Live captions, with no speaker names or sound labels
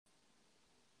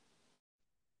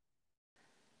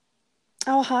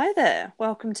Oh, hi there.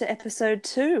 Welcome to episode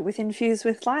 2 with Infused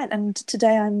with Light. And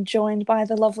today I'm joined by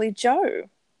the lovely Jo.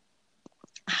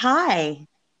 Hi.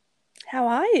 How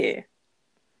are you?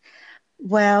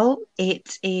 Well,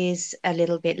 it is a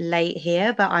little bit late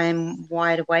here, but I'm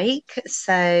wide awake.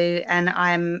 And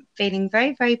I'm feeling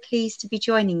very, very pleased to be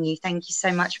joining you. Thank you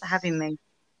so much for having me.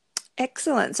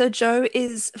 Excellent. So, Jo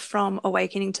is from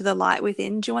Awakening to the Light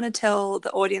Within. Do you want to tell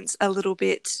the audience a little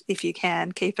bit, if you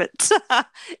can, keep it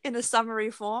in a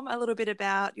summary form, a little bit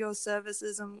about your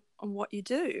services and what you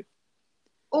do?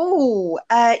 Oh,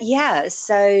 yeah.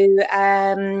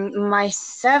 My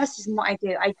services and what I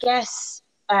do, I guess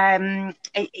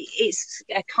it's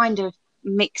a kind of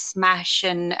mix, mash,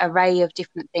 and array of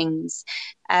different things,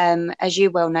 as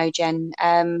you well know, Jen.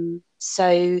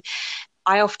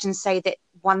 I often say that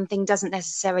one thing doesn't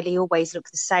necessarily always look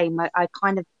the same. I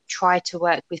kind of try to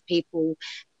work with people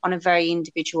on a very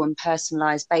individual and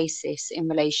personalized basis in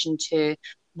relation to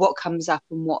what comes up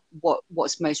and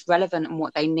what's most relevant and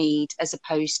what they need, as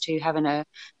opposed to having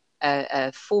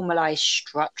a formalized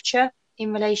structure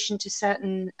in relation to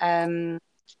certain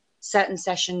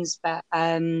sessions. But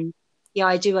yeah,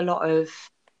 I do a lot of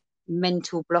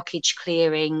mental blockage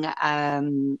clearing.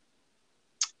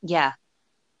 Yeah,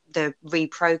 the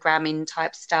reprogramming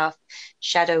type stuff,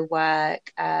 shadow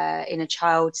work, inner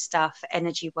child stuff,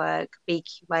 energy work,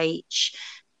 BQH,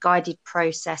 guided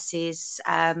processes,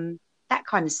 that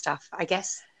kind of stuff, I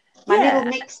guess. My little Yeah,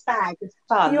 mixed bag of you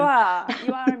fun. are.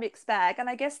 You are a mixed bag. And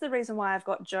I guess the reason why I've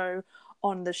got Jo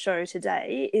on the show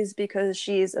today is because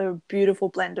she is a beautiful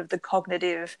blend of the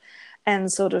cognitive and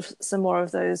sort of some more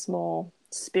of those more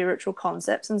spiritual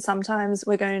concepts. And sometimes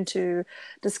we're going to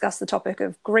discuss the topic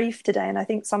of grief today. And I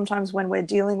think sometimes when we're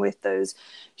dealing with those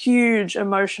huge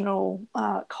emotional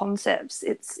concepts,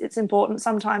 it's important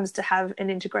sometimes to have an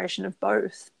integration of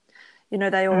both.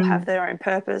 They all have Mm. their own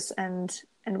purpose, and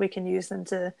we can use them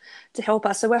to help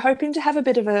us. So we're hoping to have a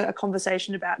bit of a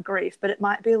conversation about grief, but it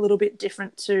might be a little bit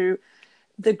different to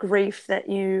the grief that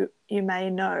you may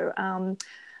know.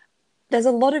 There's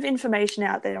a lot of information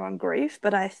out there on grief,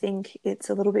 but I think it's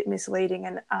a little bit misleading.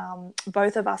 And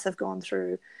both of us have gone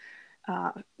through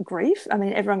uh, grief. I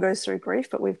mean, everyone goes through grief,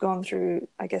 but we've gone through,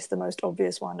 I guess, the most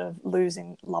obvious one of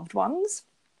losing loved ones.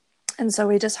 And so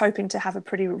we're just hoping to have a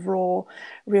pretty raw,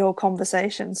 real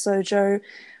conversation. So, Jo,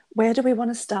 where do we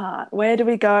want to start? Where do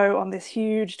we go on this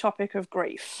huge topic of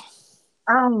grief?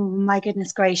 Oh my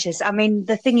goodness gracious. I mean,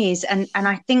 the thing is, and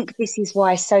I think this is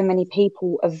why so many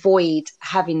people avoid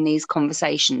having these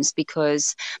conversations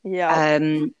because Yeah.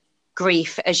 um,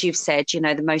 grief, as you've said,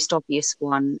 the most obvious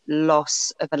one,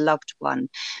 loss of a loved one.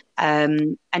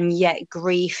 And yet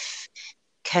grief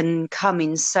can come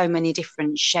in so many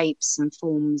different shapes and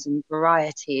forms and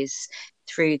varieties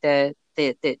through the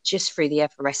just through the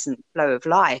effervescent flow of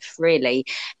life, really.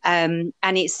 And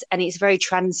it's very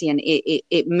transient.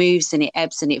 It moves and it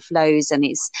ebbs and it flows, and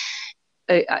it's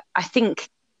I think,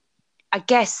 I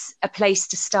guess a place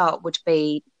to start would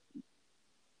be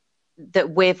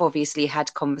that we've obviously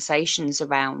had conversations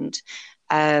around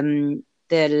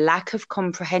the lack of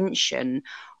comprehension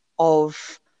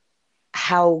of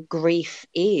how grief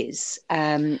is,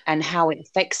 and how it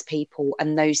affects people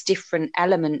and those different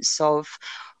elements of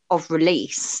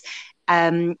release.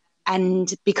 Um,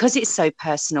 and because it's so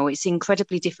personal, it's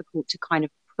incredibly difficult to kind of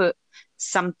put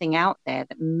something out there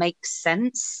that makes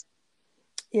sense.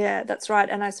 Yeah, that's right.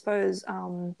 And I suppose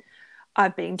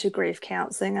I've been to grief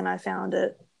counseling and I found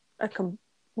it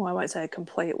well, I won't say a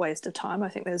complete waste of time. I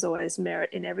think there's always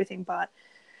merit in everything, but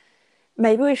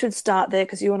maybe we should start there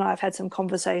because you and I have had some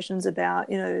conversations about,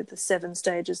 the 7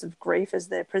 stages of grief as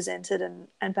they're presented,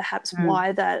 and perhaps Mm.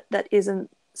 why that isn't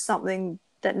something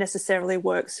that necessarily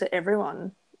works for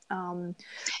everyone. Um,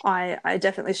 I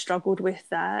definitely struggled with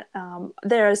that.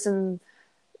 There are some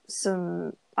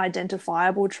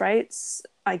identifiable traits,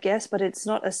 I guess, but it's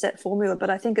not a set formula.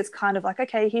 But I think it's kind of like,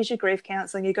 okay, here's your grief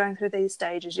counseling. You're going through these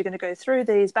stages. You're going to go through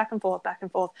these back and forth,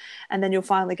 and then you'll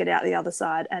finally get out the other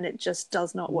side. And it just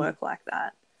does not work like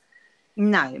that.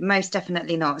 No, most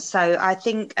definitely not. So I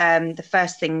think the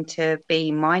first thing to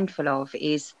be mindful of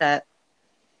is that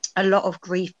a lot of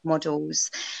grief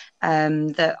models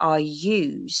that are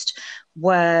used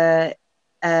were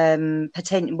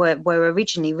were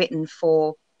originally written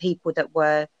for people that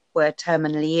were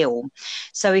terminally ill.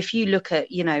 So if you look at,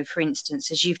 for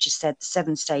instance, as you've just said, the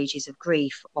 7 stages of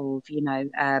grief of,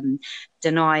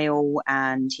 denial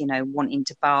and, wanting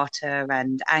to barter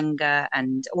and anger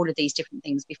and all of these different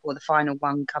things before the final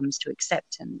one comes to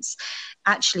acceptance.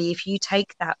 Actually, if you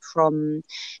take that from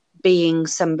being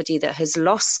somebody that has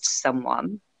lost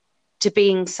someone to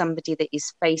being somebody that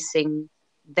is facing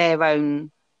their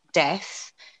own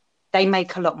death, they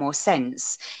make a lot more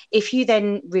sense. If you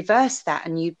then reverse that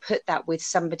and you put that with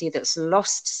somebody that's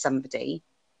lost somebody,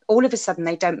 all of a sudden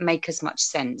they don't make as much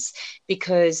sense,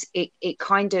 because it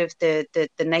kind of the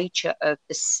nature of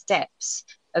the steps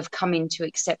of coming to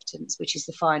acceptance, which is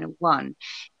the final one,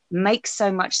 makes so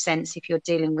much sense if you're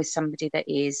dealing with somebody that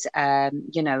is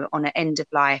on an end of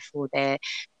life, or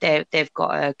they've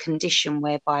got a condition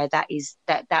whereby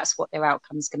that's what their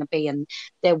outcome is going to be, and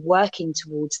they're working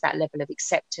towards that level of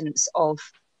acceptance of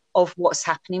what's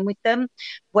happening with them.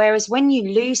 Whereas when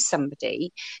you lose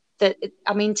somebody, that,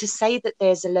 I mean, to say that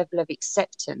there's a level of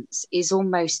acceptance is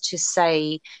almost to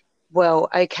say, well,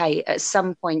 okay, at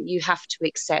some point you have to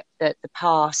accept that the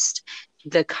past,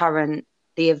 the current,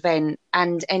 the event,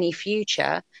 and any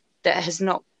future that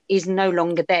is no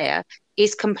longer there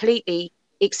is completely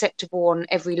acceptable on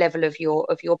every level of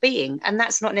your being. And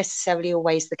that's not necessarily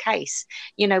always the case.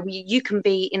 You can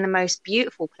be in the most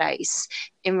beautiful place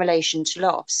in relation to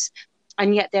loss,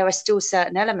 and yet there are still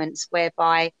certain elements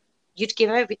whereby you'd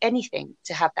give anything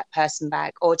to have that person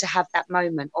back, or to have that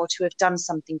moment, or to have done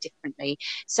something differently.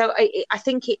 So I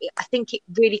think it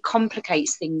really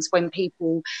complicates things when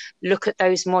people look at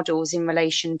those models in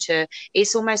relation to,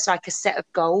 it's almost like a set of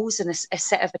goals and a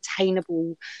set of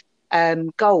attainable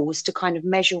goals to kind of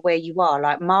measure where you are,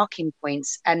 like marking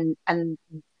points, and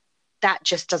that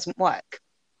just doesn't work.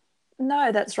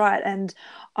 No, that's right. And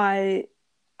I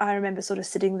remember sort of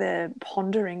sitting there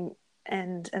pondering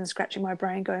and scratching my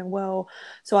brain, going, well,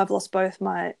 so I've lost both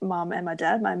my mum and my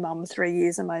dad. My mum 3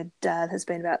 years, and my dad has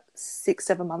been about 6,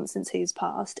 7 months since he's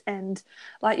passed. And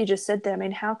like you just said there, I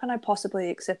mean, how can I possibly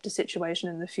accept a situation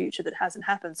in the future that hasn't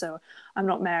happened? So I'm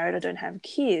not married, I don't have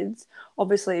kids.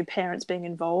 Obviously, parents being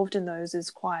involved in those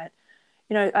is quite,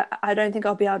 I don't think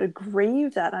I'll be able to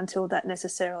grieve that until that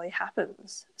necessarily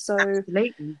happens. So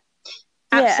Absolutely.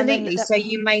 yeah, and then Absolutely. So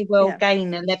you may well yeah.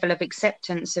 gain a level of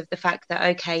acceptance of the fact that,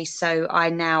 okay, so I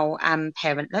now am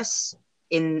parentless,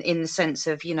 in the sense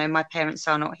of, my parents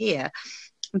are not here.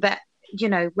 But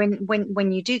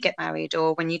when you do get married,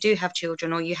 or when you do have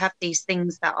children, or you have these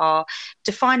things that are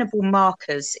definable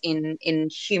markers in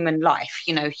human life,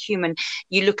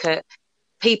 you look at,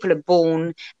 people are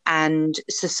born, and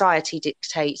society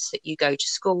dictates that you go to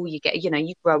school, you get,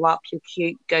 you grow up, you're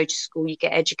cute, you go to school, you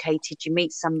get educated, you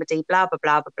meet somebody, blah, blah,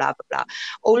 blah, blah, blah, blah, blah.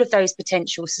 All of those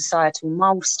potential societal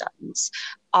milestones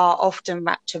are often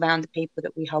wrapped around the people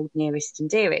that we hold nearest and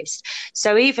dearest.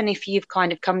 So even if you've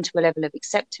kind of come to a level of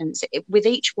acceptance, with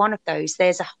each one of those,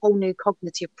 there's a whole new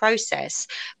cognitive process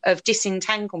of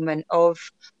disentanglement of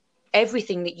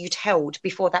everything that you'd held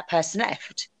before that person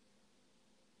left.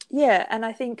 Yeah, and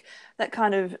I think that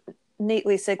kind of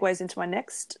neatly segues into my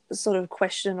next sort of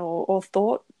question or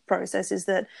thought process, is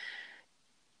that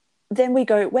then we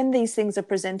go, when these things are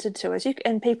presented to us,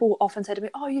 and people often say to me,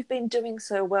 oh, you've been doing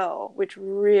so well, which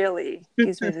really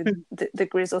gives me the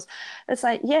grizzles. It's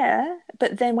like, yeah,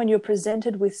 but then when you're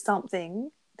presented with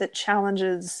something that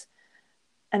challenges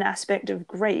an aspect of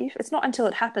grief, it's not until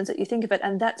it happens that you think of it,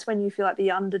 and that's when you feel like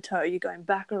the undertow, you're going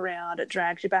back around, it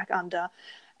drags you back under,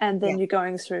 and then Yeah. you're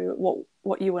going through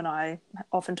what you and I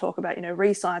often talk about,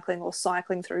 recycling or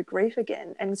cycling through grief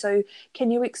again. And so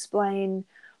can you explain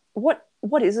what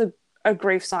is a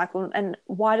grief cycle, and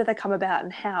why do they come about,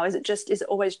 and how is it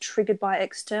always triggered by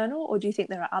external, or do you think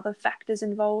there are other factors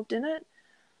involved in it?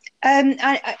 I'm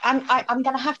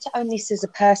going to have to own this as a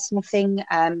personal thing,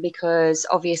 because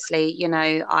obviously,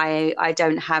 I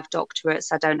don't have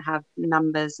doctorates, I don't have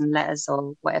numbers and letters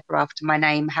or whatever after my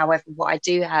name. However, what I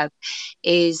do have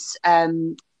is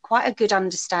quite a good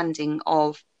understanding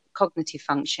of cognitive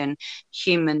function,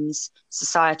 humans,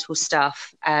 societal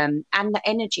stuff, and the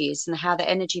energies, and how the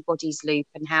energy bodies loop,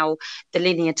 and how the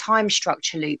linear time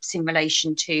structure loops in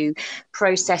relation to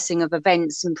processing of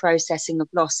events and processing of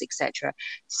loss, etc.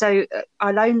 So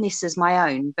I'll own this as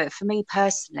my own. But for me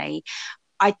personally,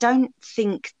 I don't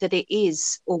think that it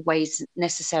is always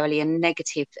necessarily a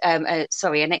negative, an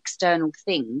external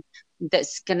thing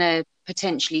that's going to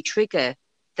potentially trigger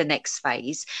the next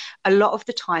phase. A lot of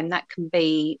the time, that can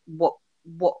be what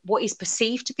is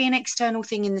perceived to be an external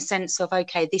thing, in the sense of,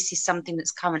 okay, this is something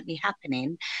that's currently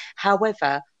happening.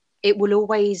 However, it will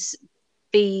always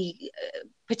be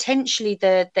potentially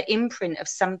the imprint of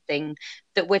something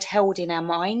that we'd held in our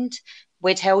mind,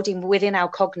 we'd held within our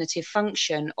cognitive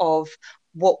function of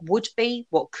what would be,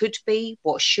 what could be,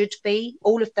 what should be,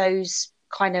 all of those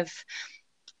kind of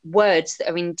words that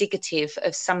are indicative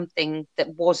of something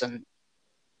that wasn't.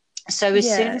 So as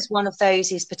soon Yeah. as one of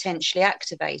those is potentially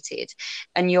activated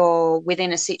and you're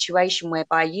within a situation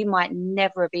whereby you might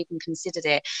never have even considered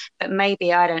it, but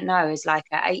maybe, I don't know, as like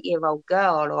an 8-year-old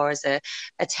girl or as a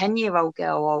 10-year-old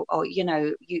girl, or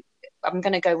I'm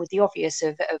going to go with the obvious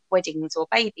of weddings or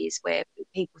babies where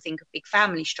people think of big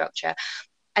family structure,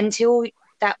 until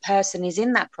that person is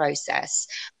in that process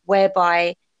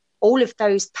whereby all of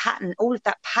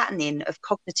that patterning of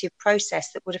cognitive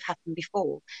process that would have happened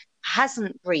before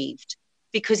hasn't grieved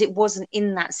because it wasn't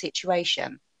in that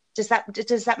situation. Does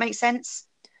that make sense?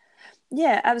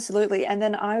 Yeah, absolutely. And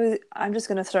then I'm just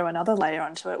going to throw another layer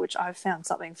onto it, which I've found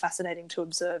something fascinating to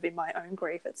observe in my own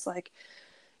grief. It's like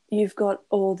you've got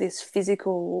all this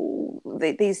physical,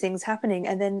 these things happening.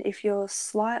 And then if you're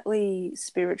slightly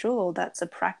spiritual, or that's a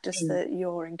practice Mm. that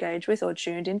you're engaged with or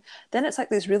tuned in, then it's like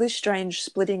this really strange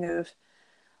splitting of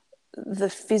the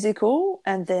physical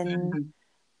and then Mhm.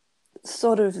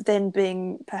 sort of then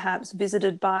being perhaps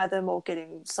visited by them or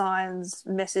getting signs,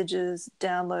 messages,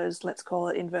 downloads, let's call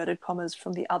it inverted commas,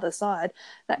 from the other side.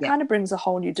 That Yeah, kind of brings a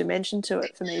whole new dimension to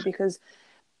it for me, because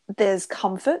there's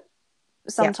comfort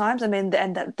yeah, sometimes. I mean,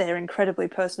 and that they're incredibly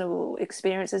personal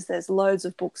experiences. There's loads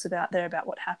of books about there about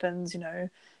what happens.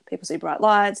 People see bright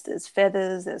lights. There's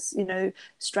feathers. There's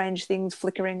strange things,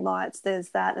 flickering lights. There's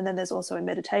that, and then there's also in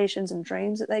meditations and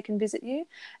dreams that they can visit you,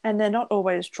 and they're not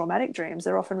always traumatic dreams.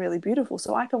 They're often really beautiful.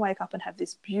 So I can wake up and have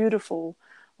this beautiful,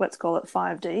 let's call it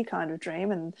 5D kind of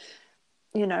dream, and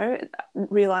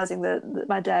realizing that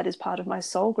my dad is part of my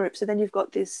soul group. So then you've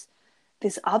got this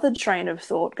other train of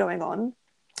thought going on,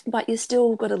 but you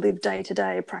still got to live day to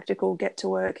day, practical, get to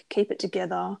work, keep it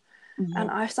together. And hmm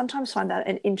I sometimes find that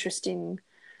an interesting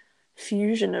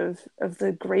fusion of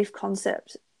the grief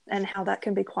concept, and how that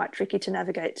can be quite tricky to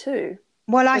navigate too.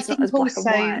 Well, I It's not think as black and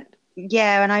also, white.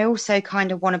 yeah, and I also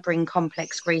kind of want to bring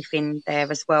complex grief in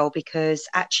there as well, because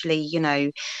actually,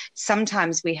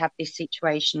 sometimes we have these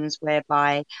situations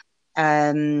whereby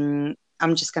I'm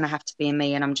just going to have to be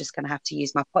me and I'm just going to have to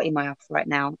use my potty mouth right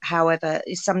now. However,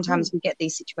 sometimes Mm. we get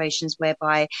these situations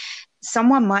whereby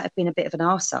someone might have been a bit of an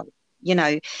arsehole, you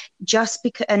know, just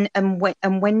because,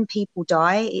 and when people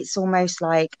die, it's almost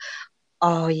like,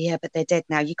 oh yeah, but they're dead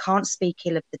now. You can't speak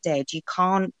ill of the dead. You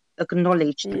can't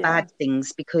acknowledge the bad Yeah.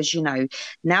 things because,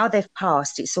 now they've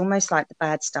passed. It's almost like the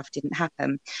bad stuff didn't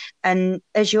happen. And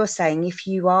as you're saying, if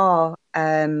you are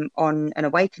on an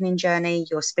awakening journey,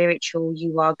 you're spiritual,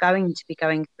 you are going to be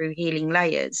going through healing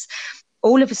layers.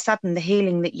 All of a sudden, the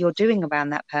healing that you're doing around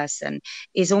that person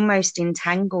is almost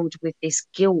entangled with this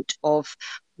guilt of,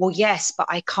 well, yes, but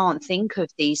I can't think of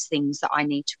these things that I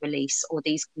need to release, or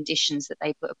these conditions that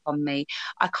they put upon me.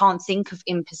 I can't think of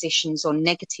impositions or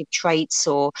negative traits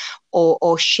or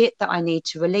shit that I need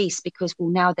to release because, well,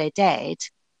 now they're dead.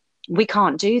 We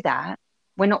can't do that.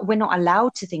 We're not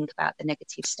allowed to think about the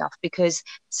negative stuff because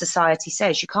society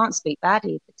says you can't speak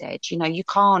badly of the dead. You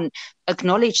can't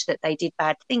acknowledge that they did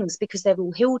bad things because they're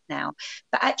all healed now.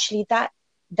 But actually, that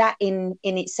in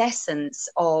its essence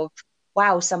of,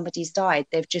 wow, somebody's died,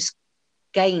 they've just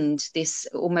gained this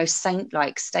almost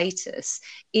saint-like status,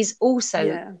 is also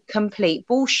Yeah. complete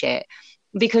bullshit,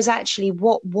 because actually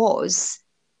what was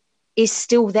is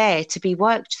still there to be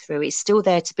worked through. It's still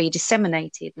there to be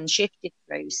disseminated and shifted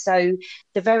through. So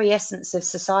the very essence of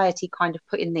society kind of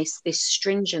putting this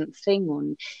stringent thing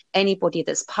on anybody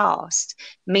that's passed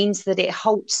means that it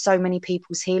halts so many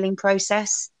people's healing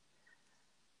process.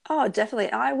 Oh,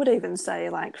 definitely. I would even say,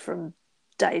 like, from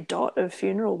day dot of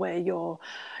funeral, where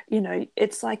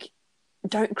it's like,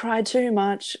 don't cry too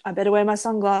much. I better wear my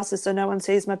sunglasses so no one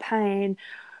sees my pain.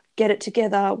 Get it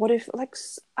together. What if, like,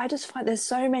 I just find there's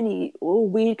so many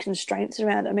weird constraints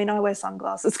around it. I mean, I wear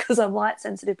sunglasses because I'm light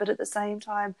sensitive, but at the same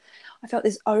time, I felt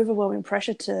this overwhelming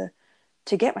pressure to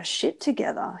get my shit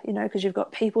together, because you've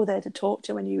got people there to talk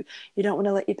to, and you don't want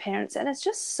to let your parents in. It's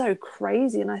just so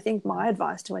crazy. And I think my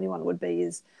advice to anyone would be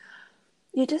is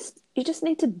you just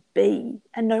need to be,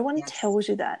 and no one Yes. tells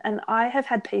you that. And I have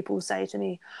had people say to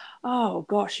me, "Oh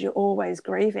gosh, you're always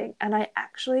grieving," and I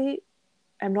actually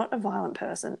am not a violent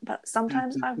person, but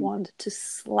sometimes I Mm-hmm. want to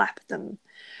slap them.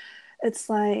 It's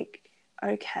like,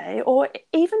 okay. Or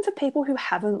even for people who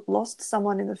haven't lost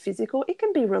someone in the physical, it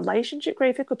can be relationship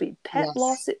grief, it could be pet Yes.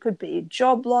 loss, it could be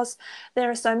job loss.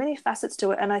 There are so many facets to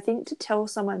it. And I think to tell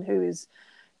someone who is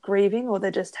grieving, or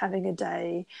they're just having a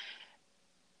day,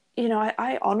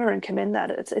 I honor and commend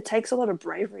that. It takes a lot of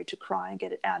bravery to cry and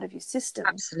get it out of your system.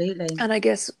 Absolutely. And I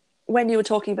guess when you were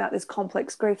talking about this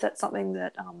complex grief, that's something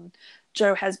that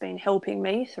Joe has been helping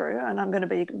me through. And I'm going to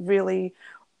be really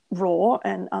raw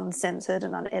and uncensored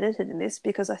and unedited in this,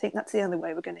 because I think that's the only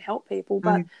way we're going to help people.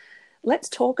 But Mm. let's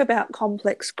talk about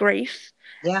complex grief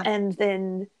Yeah. and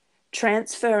then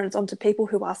transference onto people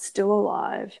who are still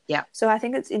alive. Yeah. So I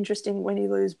think it's interesting when you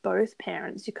lose both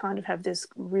parents, you kind of have this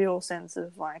real sense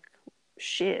of like,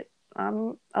 shit,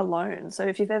 I'm alone. So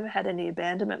if you've ever had any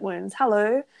abandonment wounds,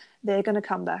 hello, they're going to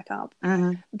come back up.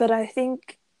 Mm-hmm. But I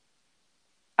think,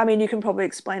 I mean, you can probably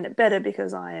explain it better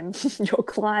because I am your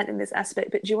client in this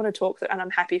aspect, but do you want to talk through, and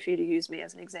I'm happy for you to use me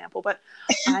as an example, but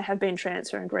I have been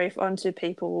transferring grief onto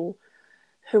people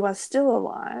who are still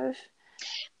alive.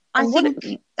 I And what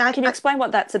think can you explain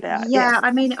what that's about? yeah,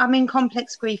 Yes. I mean,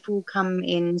 complex grief will come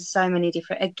in so many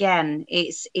different. Again,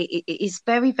 it is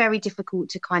very, very difficult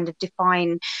to kind of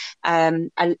define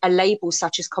a label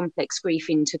such as complex grief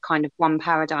into kind of one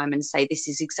paradigm and say this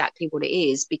is exactly what it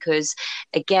is, because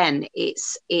again,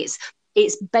 it's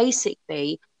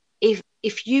basically, if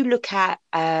you look at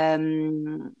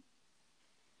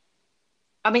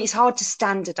I mean, it's hard to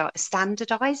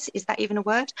standardize. Is that even a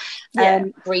word? Yeah.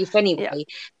 Grief, Yeah. anyway.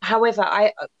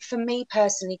 However, for me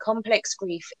personally, complex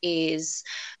grief is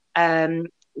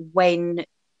when,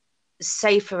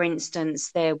 say for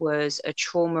instance, there was a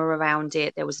trauma around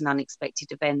it, there was an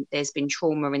unexpected event, there's been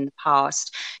trauma in the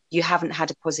past, you haven't had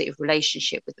a positive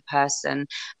relationship with the person,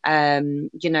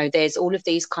 there's all of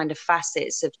these kind of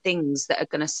facets of things that are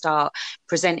going to start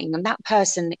presenting, and that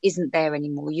person isn't there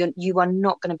anymore. You are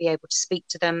not going to be able to speak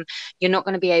to them, you're not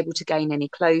going to be able to gain any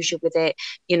closure with it.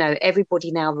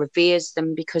 Everybody now reveres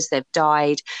them because they've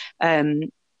died.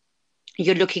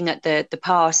 You're looking at the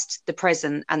past, the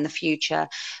present, and the future.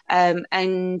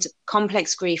 And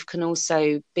complex grief can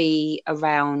also be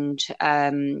around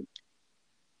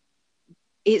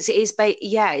it's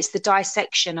the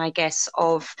dissection, I guess,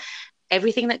 of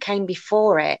everything that came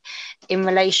before it in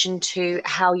relation to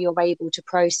how you're able to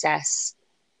process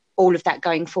all of that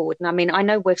going forward. And I mean, I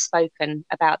know we've spoken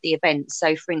about the event.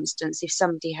 So for instance, if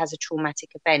somebody has a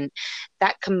traumatic event,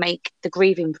 that can make the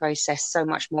grieving process so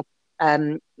much more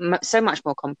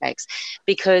complex,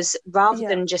 because rather Yeah.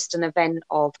 than just an event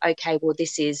of, okay, well,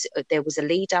 there was a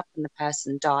lead up and the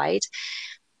person died,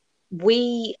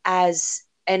 we as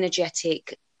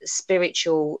energetic,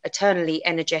 spiritual, eternally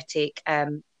energetic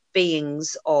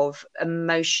beings of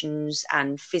emotions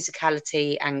and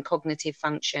physicality and cognitive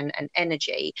function and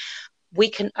energy, we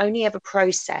can only ever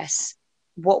process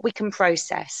what we can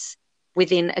process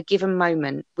within a given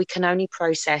moment. We can only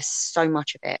process so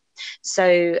much of it.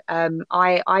 So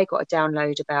I got a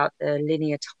download about the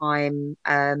linear time,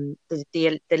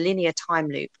 the linear time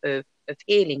loop of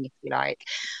healing, if you like,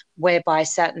 whereby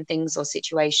certain things or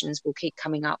situations will keep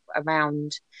coming up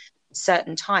around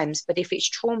certain times. But if it's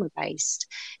trauma based,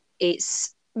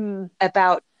 it's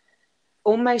about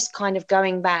almost kind of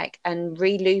going back and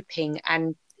re-looping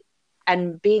and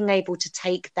being able to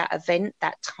take that event,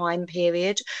 that time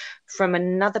period, from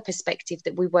another perspective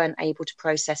that we weren't able to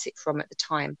process it from at the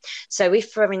time. So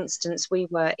if, for instance, we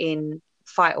were in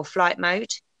fight or flight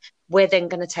mode, we're then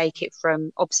going to take it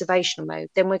from observational mode.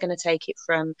 Then we're going to take it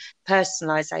from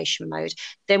personalization mode.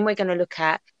 Then we're going to look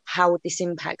at how this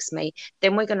impacts me.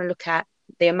 Then we're going to look at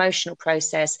the emotional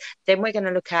process. Then we're going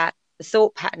to look at the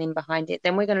thought patterning behind it.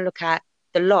 Then we're going to look at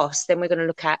the loss. Then we're going to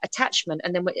look at attachment.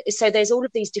 And then so there's all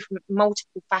of these different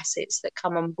multiple facets that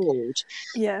come on board.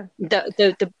 Yeah.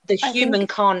 The I human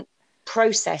think can't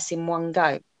process in one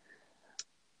go.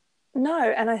 no,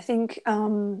 and I think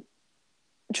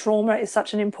trauma is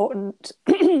such an important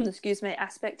excuse me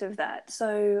aspect of that.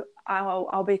 So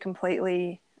I'll be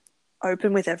completely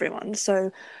open with everyone.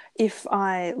 So if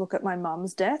I look at my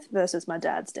mum's death versus my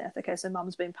dad's death, okay, so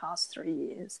mum's been past 3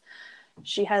 years.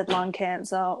 She had lung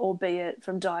cancer, albeit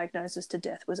from diagnosis to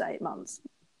death was 8 months.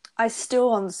 I still,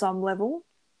 on some level,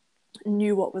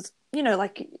 knew what was,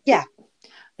 Yeah.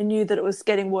 I knew that it was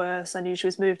getting worse. I knew she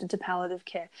was moved into palliative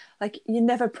care. Like, you're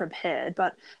never prepared,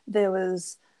 but there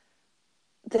was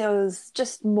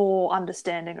just more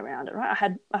understanding around it,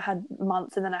 right? I had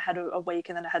months, and then I had a week,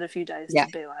 and then I had a few days to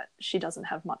be like, she doesn't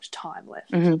have much time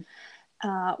left.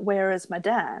 Whereas my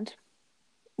dad,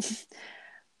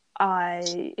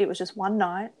 it was just one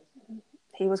night.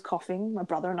 He was coughing. My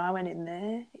brother and I went in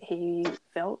there. He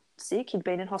felt sick. He'd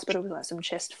been in hospital with like some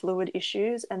chest fluid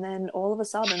issues, and then all of a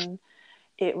sudden,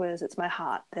 it's my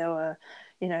heart. There were,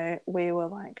 we were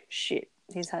like, shit,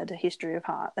 he's had a history of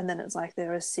heart. And then it's like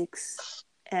there are 6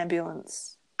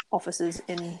 ambulance officers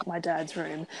in my dad's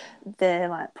room. They're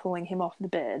like pulling him off the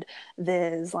bed.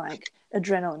 There's like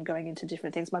adrenaline going into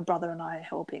different things. My brother and I are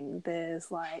helping. There's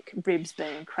like ribs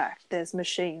being cracked. There's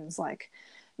machines like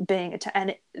being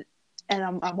attacked. And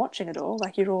I'm watching it all.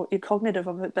 Like you're cognitive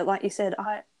of it. But like you said,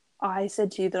 I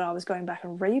said to you that I was going back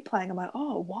and replaying. I'm like,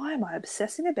 oh, why am I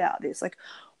obsessing about this? Like,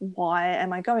 why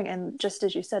am I going? And just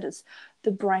as you said, it's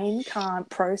the brain can't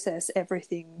process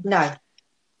everything No.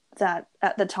 that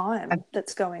at the time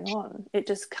that's going on. It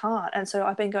just can't. And so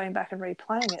I've been going back and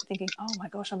replaying it, thinking, oh my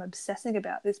gosh, I'm obsessing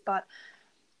about this. But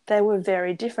they were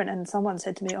very different. And someone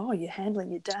said to me, oh, you're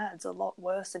handling your dad's a lot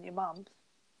worse than your mum.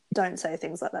 Don't say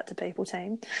things like that to people,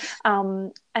 team.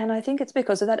 And I think it's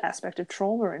because of that aspect of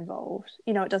trauma involved.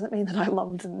 You know, it doesn't mean that I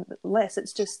love them less.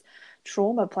 It's just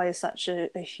trauma plays such a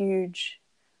huge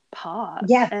part.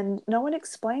 Yeah. And no one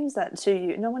explains that to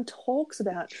you. No one talks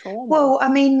about trauma. Well, I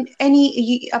mean,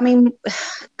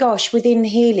 gosh, within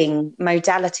healing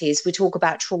modalities, we talk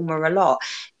about trauma a lot,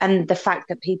 and the fact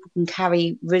that people can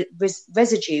carry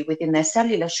residue within their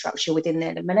cellular structure, within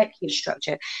their molecular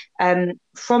structure,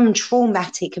 from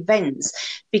traumatic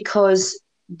events, because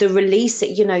the release,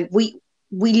 you know, we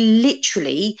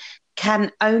literally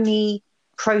can only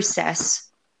process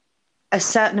a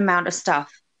certain amount of stuff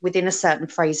within a certain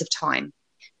phase of time.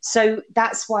 So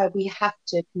that's why we have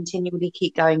to continually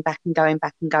keep going back and going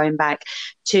back and going back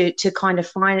to kind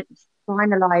of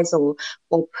finalize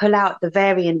or pull out the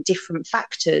variant different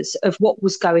factors of what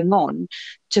was going on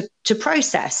to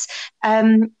process. I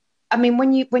mean,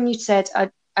 when you said,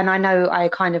 and I know I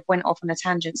kind of went off on a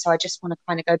tangent, so I just want to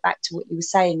kind of go back to what you were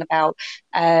saying about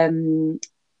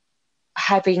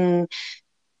having,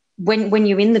 when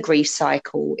you're in the grief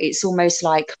cycle, it's almost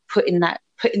like putting that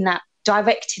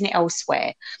directing it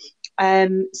elsewhere.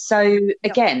 So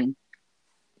again,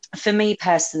 for me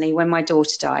personally, when my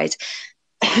daughter died,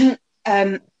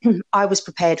 I was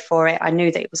prepared for it. I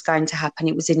knew that it was going to happen.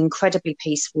 It was an incredibly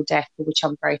peaceful death, for which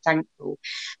I'm very thankful.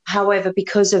 However,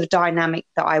 because of the dynamic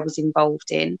that I was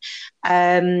involved in,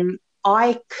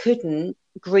 I couldn't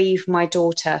grieve my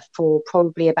daughter for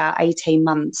probably about 18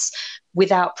 months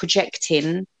without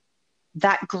projecting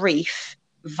that grief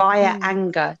via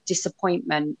anger,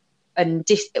 disappointment, and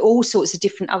all sorts of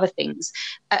different other things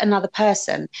at another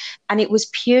person. And it was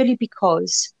purely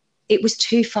because it was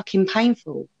too fucking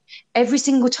painful. Every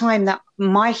single time that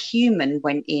my human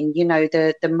went in, you know,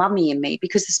 the mummy in me,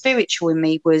 because the spiritual in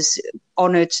me was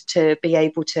honoured to be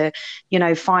able to, you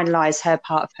know, finalise her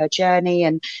part of her journey,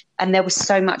 and there was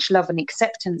so much love and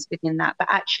acceptance within that. But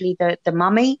actually the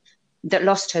mummy that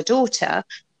lost her daughter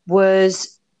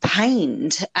was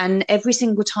pained, and every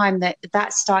single time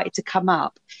that started to come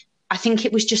up, I think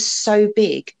it was just so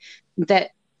big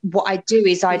that what I do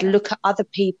is I'd look at other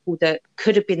people that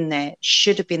could have been there,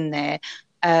 should have been there,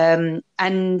 and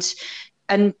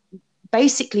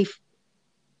basically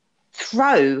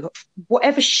throw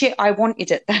whatever shit I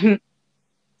wanted at them,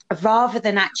 rather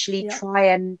than actually try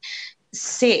and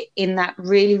sit in that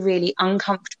really, really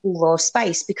uncomfortable raw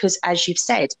space. Because as you've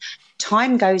said,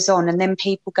 time goes on and then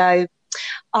people go,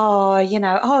 oh, you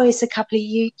know, oh, it's a couple of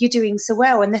you're doing so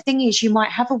well. And the thing is, you might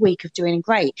have a week of doing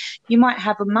great. You might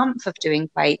have a month of doing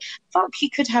great. Fuck, you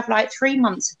could have like 3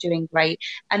 months of doing great.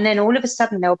 And then all of a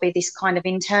sudden there'll be this kind of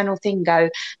internal thing go,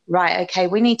 right, okay,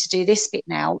 we need to do this bit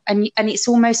now. And it's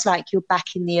almost like you're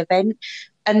back in the event.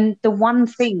 And the one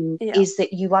thing is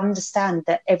that you understand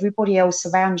that everybody else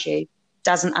around you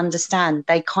doesn't understand.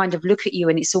 They kind of look at you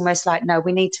and it's almost like, no,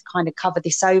 we need to kind of cover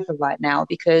this over right now,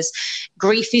 because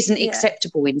grief isn't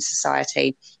acceptable in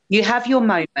society. You have your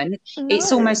moment. No.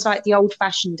 It's almost like the old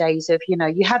fashioned days of, you know,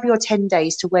 you have your 10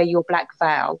 days to wear your black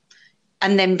veil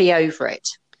and then be over it.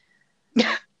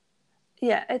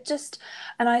 Yeah, it just,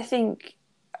 and I think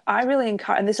I really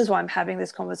encourage, and this is why I'm having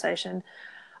this conversation,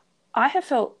 I have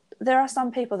felt there are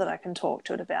some people that I can talk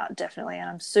to it about, definitely, and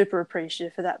I'm super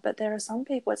appreciative for that. But there are some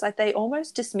people, it's like they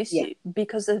almost dismiss you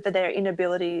because of their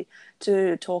inability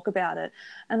to talk about it.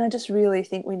 And I just really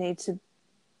think we need to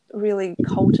really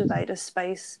cultivate a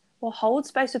space, or hold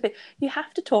space with people. You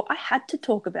have to talk. I had to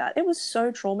talk about it. It was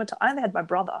so traumatizing. I only had my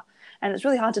brother, and it's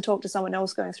really hard to talk to someone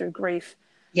else going through grief.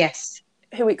 Yes.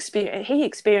 He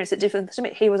experienced it differently to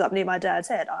me. He was up near my dad's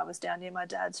head. I was down near my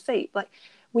dad's feet. Like,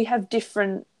 we have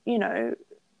different, you know,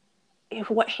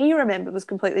 what he remembered was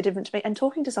completely different to me. And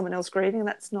talking to someone else grieving,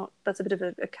 that's a bit of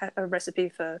a recipe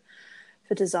for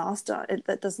disaster.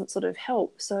 That doesn't sort of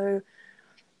help. So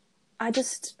I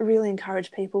just really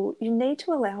encourage people, you need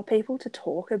to allow people to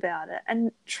talk about it,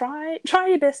 and try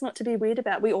your best not to be weird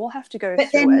about it. We all have to go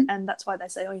through it, and that's why they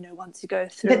say, oh, you know, once you go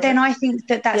through it. But then I think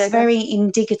that's very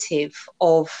indicative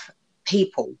of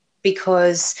people,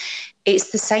 because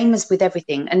it's the same as with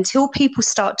everything. Until people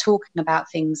start talking about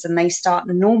things and they start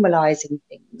normalizing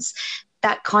things,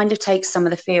 that kind of takes some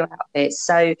of the fear out of it.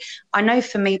 So I know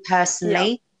for me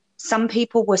personally, some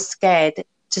people were scared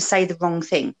to say the wrong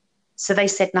thing, so they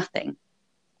said nothing.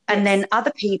 And then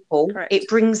other people, Correct. it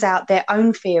brings out their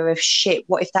own fear of shit.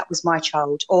 What if that was my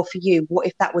child? Or for you, what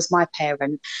if that was my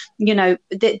parent? You know,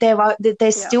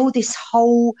 there's still this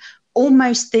whole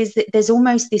there's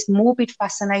almost this morbid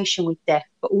fascination with death,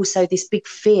 but also this big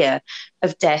fear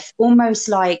of death. Almost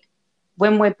like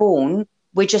when we're born,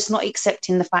 we're just not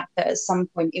accepting the fact that at some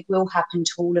point it will happen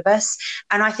to all of us.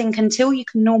 And I think until you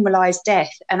can normalize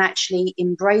death and actually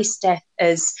embrace death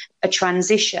as a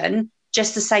transition,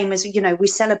 just the same as, you know, we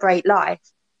celebrate life,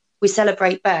 we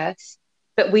celebrate birth,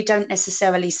 but we don't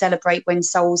necessarily celebrate when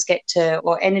souls get to,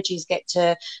 or energies get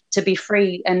to be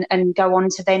free and go on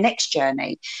to their next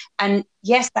journey. And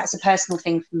yes, that's a personal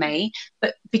thing for me,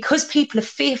 but because people are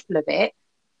fearful of it,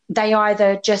 they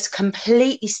either just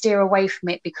completely steer away from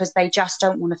it because they just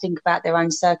don't want to think about their own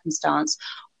circumstance,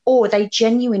 or they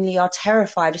genuinely are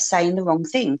terrified of saying the wrong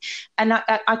thing. And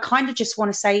I kind of just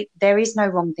want to say there is no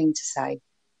wrong thing to say.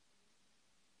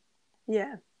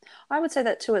 Yeah, I would say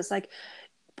that too. It's like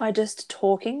by just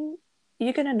talking,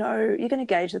 you're going to know, you're going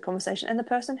to gauge the conversation, and the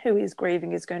person who is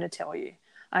grieving is going to tell you,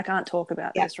 I can't talk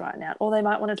about this right now. Or they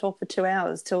might want to talk for 2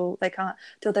 hours till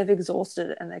they've exhausted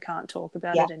it and they can't talk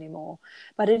about it anymore.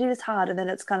 But it is hard. And then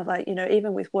it's kind of like, you know,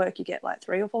 even with work, you get like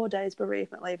 3 or 4 days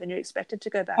bereavement leave and you're expected to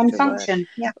go back to function. work.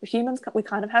 Yeah. Humans, we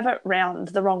kind of have it round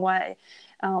the wrong way.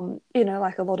 You know,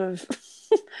 like a lot of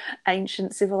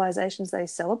ancient civilizations, they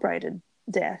celebrated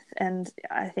death. And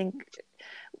I think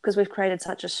because we've created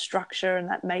such a structure and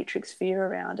that matrix fear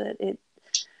around it,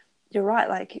 you're right,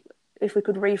 like if we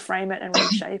could reframe it and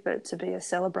reshape it to be a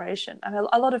celebration. I mean,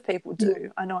 a lot of people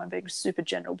do. I know I'm being super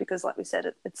general because, like we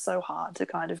said, it's so hard to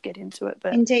kind of get into it.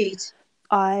 But indeed,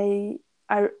 I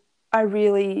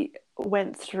really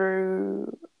went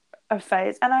through a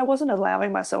phase, and I wasn't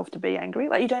allowing myself to be angry.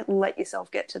 Like, you don't let yourself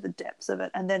get to the depths of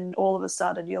it, and then all of a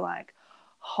sudden you're like,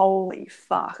 holy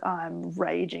fuck, I'm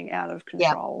raging out of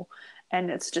control.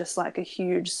 And it's just like a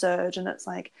huge surge, and it's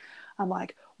like, I'm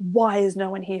like, why is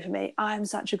no one here for me? I'm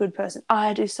such a good person.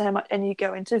 I do so much. And you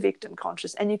go into victim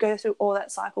conscious and you go through all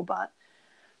that cycle.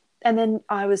 And then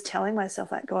I was telling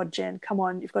myself, like, God, Jen, come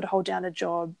on, you've got to hold down a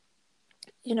job.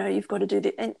 You know, you've got to do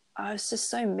this. And I was just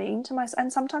so mean to myself.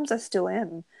 And sometimes I still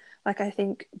am. Like, I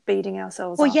think beating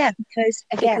ourselves up. Yeah, because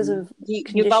again, because of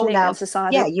you rolled out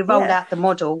society. Yeah, you rolled out the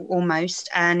model almost.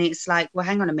 And it's like, well,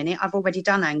 hang on a minute, I've already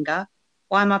done anger.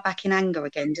 Why am I back in anger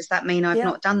again? Does that mean I've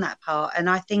not done that part? And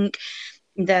I think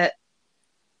that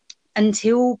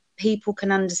until people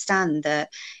can understand that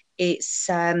it's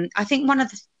I think one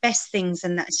of the best things,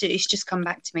 and that's, it's just come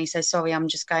back to me, so sorry, I'm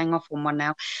just going off on one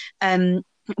now.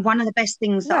 One of the best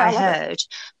things that I heard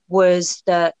was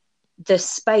that the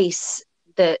space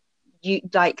that you,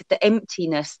 like the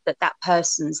emptiness that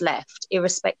person's left,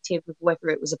 irrespective of whether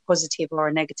it was a positive or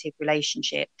a negative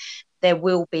relationship, there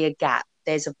will be a gap,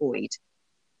 there's a void,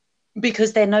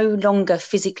 because they're no longer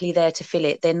physically there to fill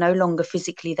it. They're no longer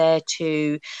physically there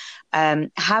to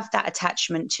have that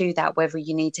attachment to that, whether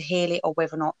you need to heal it or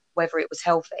whether it was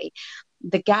healthy.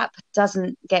 The gap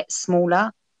doesn't get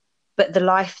smaller, but the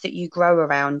life that you grow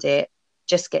around it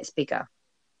just gets bigger.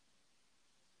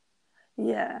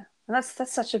 Yeah, and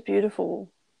that's such a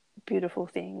beautiful, beautiful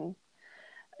thing.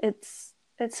 It's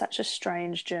such a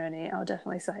strange journey. I'll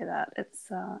definitely say that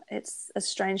it's a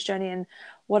strange journey, and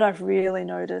what I've really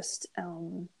noticed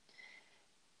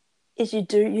is you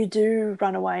do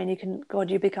run away, and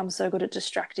you become so good at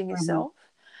distracting yourself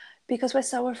because we're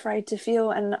so afraid to feel.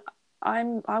 And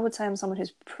I would say I'm someone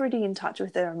who's pretty in touch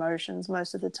with their emotions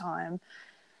most of the time,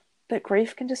 but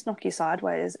grief can just knock you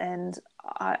sideways, and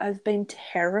I've been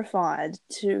terrified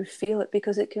to feel it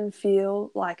because it can feel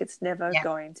like it's never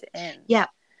going to end. Yeah.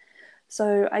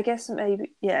 So I guess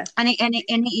maybe, and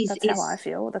it is, that's how I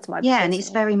feel. That's my personal. And it's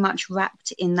very much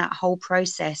wrapped in that whole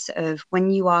process of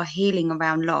when you are healing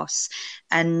around loss,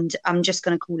 and I'm just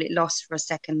going to call it loss for a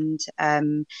second.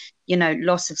 You know,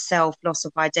 loss of self, loss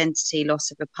of identity,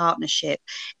 loss of a partnership,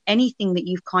 anything that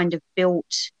you've kind of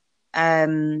built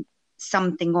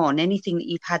something on, anything that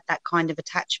you've had that kind of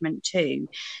attachment to,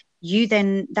 you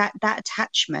then that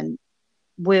attachment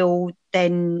will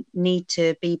then need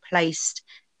to be placed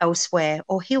elsewhere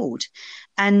or healed.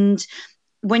 And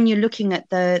when you're looking at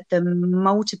the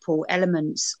multiple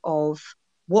elements of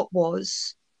what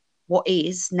was, what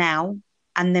is now,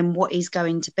 and then what is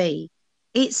going to be,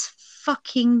 it's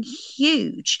fucking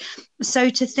huge.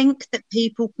 So to think that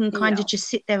people can kind of just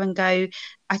sit there and go,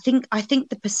 I think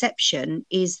the perception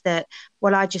is that,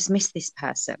 well, I just miss this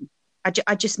person,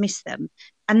 I just miss them,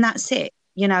 and that's it,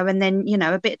 you know. And then, you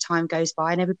know, a bit of time goes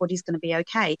by and everybody's going to be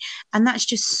okay. And that's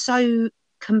just so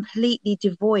completely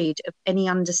devoid of any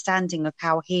understanding of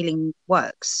how healing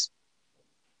works.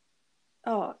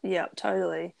 Oh, yeah,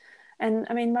 totally. And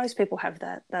I mean, most people have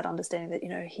that understanding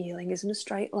that, healing isn't a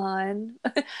straight line.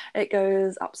 It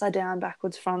goes upside down,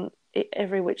 backwards, front,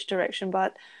 every which direction.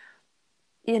 But,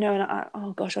 and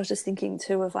oh gosh, I was just thinking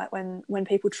too of like when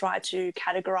people try to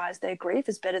categorize their grief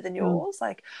as better than Mm. yours,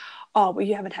 like, oh, well,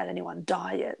 you haven't had anyone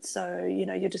die yet, so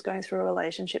you're just going through a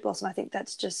relationship loss. And I think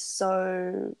that's just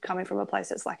so coming from a place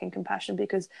that's lacking compassion,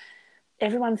 because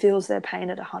everyone feels their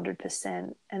pain at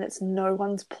 100%, and it's no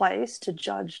one's place to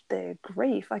judge their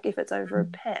grief, like if it's over a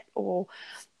Mm. pet or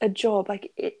a job.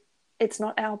 Like it's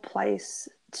not our place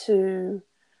to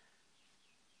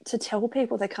tell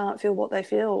people they can't feel what they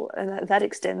feel, and that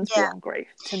extends Yeah. beyond grief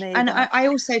to me. And But I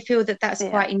also feel that that's yeah,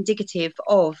 quite indicative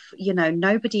of,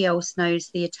 nobody else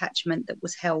knows the attachment that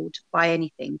was held by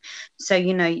anything. So,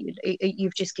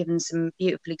 you've just given some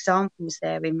beautiful examples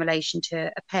there in relation to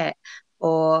a pet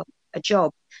or a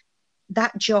job.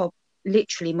 That job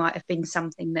literally might have been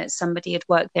something that somebody had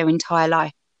worked their entire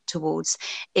life towards.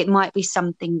 It might be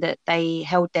something that they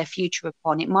held their future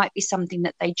upon. It might be something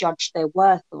that they judged their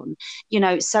worth on.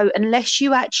 So unless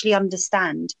you actually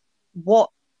understand what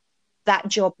that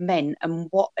job meant and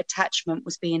what attachment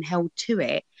was being held to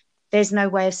it, there's no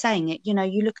way of saying it.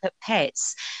 You look at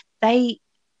pets, they,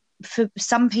 for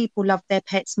some people, love their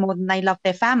pets more than they love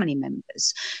their family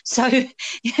members. So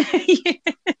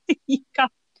you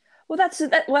can't. well, that's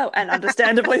that. Well, and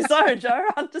understandably so, Joe.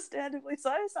 Understandably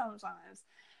so sometimes.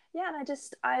 Yeah, and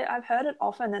I've heard it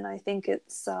often, and I think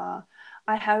it's I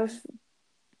have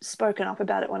spoken up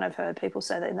about it when I've heard people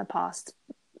say that in the past.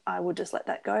 I would just let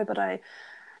that go, but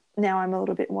now I'm a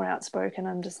little bit more outspoken.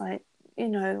 I'm just like,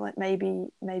 like maybe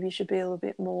you should be a little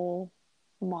bit more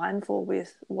mindful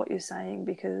with what you're saying,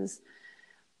 because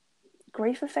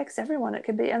grief affects everyone. It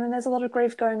could be, and then there's a lot of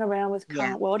grief going around with Yeah.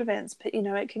 current world events, but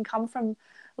it can come from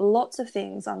lots of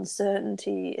things.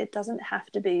 Uncertainty. It doesn't have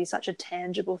to be such a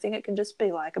tangible thing. It can just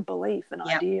be like a belief, an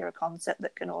Yeah. idea, a concept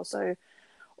that can also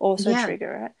Yeah.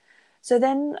 trigger it. So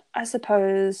then I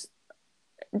suppose,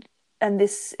 and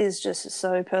this is just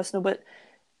so personal, but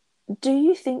do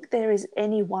you think there is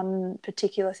any one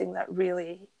particular thing that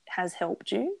really has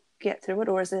helped you get through it,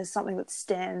 or is there something that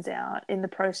stands out in the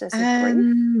process of grief?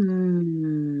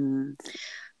 Um,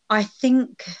 I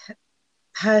think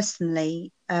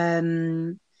personally,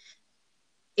 I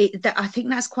think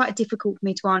that's quite difficult for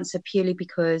me to answer, purely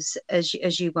because, as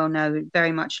you well know,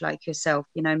 very much like yourself,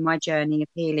 my journey of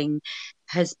healing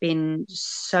has been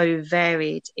so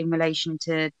varied in relation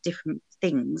to different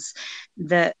things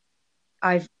that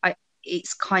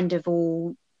it's kind of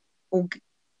all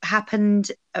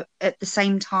happened at the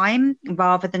same time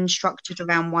rather than structured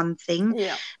around one thing.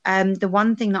 Yeah. The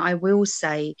one thing that I will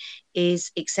say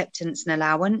is acceptance and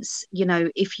allowance.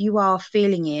 If you are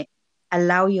feeling it,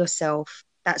 allow yourself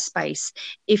that space.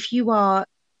 If you are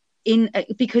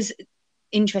because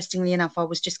interestingly enough, I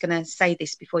was just going to say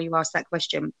this before you asked that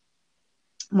question.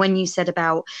 When you said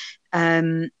about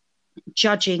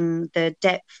judging the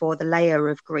depth or the layer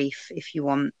of grief, if you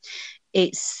want,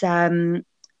 it's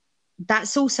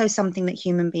that's also something that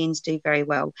human beings do very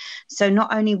well. So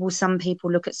not only will some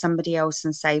people look at somebody else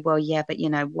and say, well, yeah, but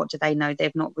what do they know?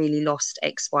 They've not really lost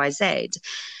X, Y, Z.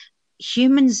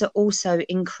 Humans are also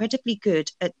incredibly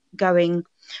good at going,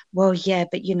 well, yeah,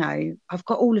 but I've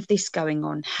got all of this going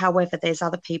on. However, there's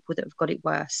other people that have got it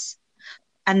worse.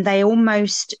 And they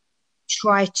almost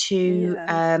try to,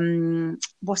 Yeah.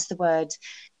 what's the word?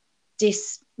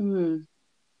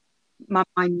 My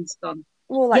mind's gone.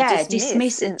 Well, like Yeah,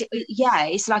 dismiss dismiss. in, Yeah,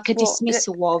 it's like a well,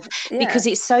 dismissal of, yeah. because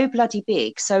it's so bloody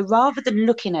big. So rather than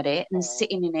looking at it and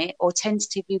sitting in it, or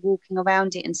tentatively walking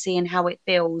around it and seeing how it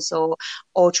feels,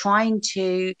 or trying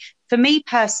to, for me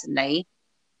personally,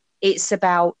 it's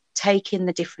about taking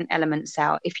the different elements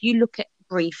out. If you look at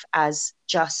grief as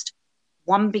just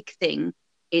one big thing,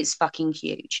 it's fucking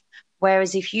huge.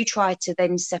 Whereas if you try to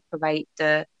then separate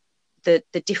the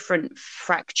different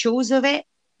fractals of it,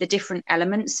 the different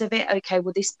elements of it. Okay,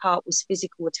 well, this part was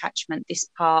physical attachment, this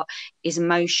part is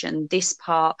emotion, this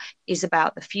part is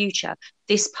about the future,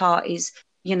 this part is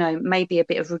maybe a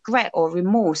bit of regret or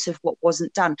remorse of what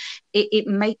wasn't done. It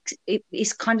makes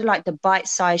it's kind of like the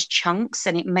bite-sized chunks,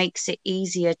 and it makes it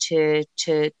easier to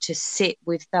sit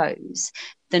with those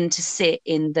than to sit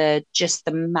in the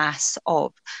mass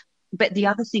of. But the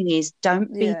other thing is,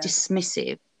 don't be Yeah.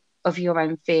 dismissive of your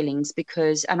own feelings,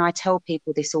 because, and I tell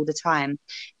people this all the time,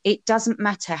 it doesn't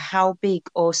matter how big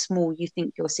or small you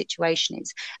think your situation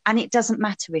is. And it doesn't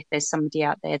matter if there's somebody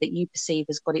out there that you perceive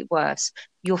has got it worse.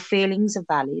 Your feelings are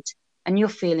valid and your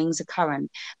feelings are current,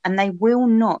 and they will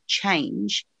not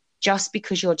change just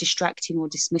because you're distracting or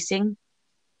dismissing.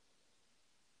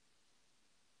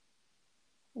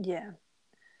 Yeah.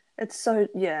 it's so,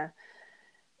 yeah,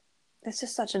 it's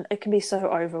just such an, it can be so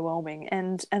overwhelming.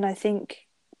 And I think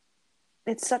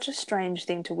it's such a strange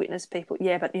thing to witness people,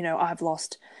 yeah, but I've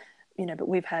lost, but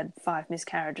we've had 5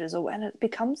 miscarriages, and it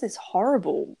becomes this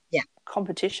horrible Yeah.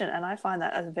 competition. And I find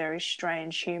that a very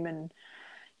strange human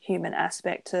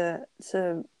aspect to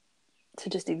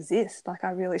just exist. Like,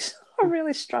 I really I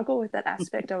really struggle with that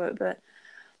aspect of it. But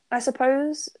I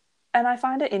suppose, and I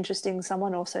find it interesting,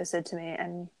 someone also said to me,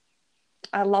 and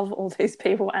I love all these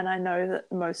people, and I know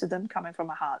that most of them coming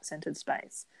from a heart-centered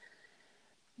space.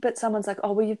 But someone's like,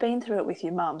 "Oh, well, you've been through it with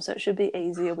your mum, so it should be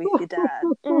easier with your dad."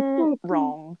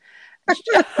 Wrong. We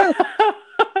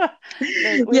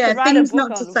Yeah, could write a things book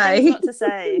not to on things say. not to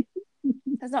say.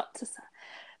 There's not to say.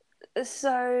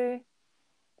 So,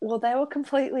 well, they were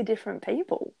completely different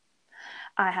people.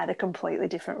 I had a completely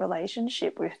different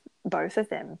relationship with both of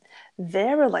them.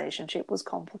 Their relationship was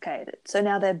complicated. So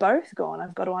now they're both gone.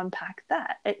 I've got to unpack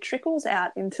that. It trickles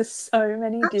out into so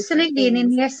many different Absolutely. And in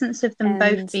things. the essence of them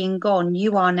both And being gone,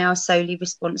 you are now solely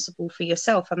responsible for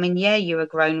yourself. I mean, yeah, you're a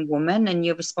grown woman and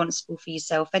you're responsible for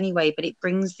yourself anyway, but it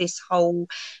brings this whole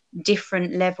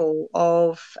different level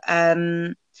of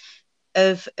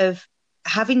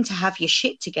having to have your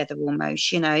shit together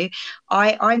almost, you know.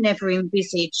 I never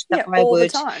envisaged that yeah, I all the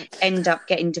would time. end up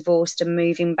getting divorced and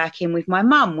moving back in with my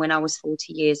mum when I was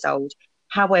 40 years old.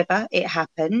 However, it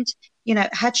happened. You know,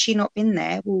 had she not been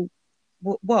there, well,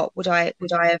 what would I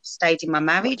have stayed in my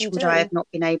What do marriage? you Would I do? have not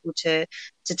been able to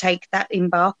take that,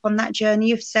 embark on that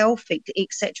journey of self,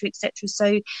 etc., etc.?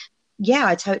 So yeah,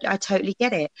 I totally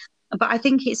get it. But I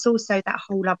think it's also that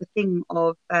whole other thing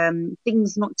of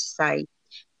things not to say.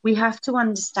 We have to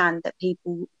understand that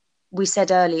people, we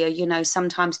said earlier, you know,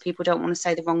 sometimes people don't want to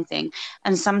say the wrong thing,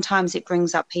 and sometimes it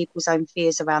brings up people's own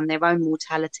fears around their own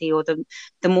mortality or the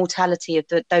mortality of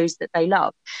those that they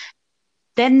love.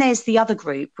 Then there's the other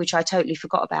group, which I totally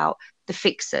forgot about, the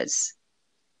fixers.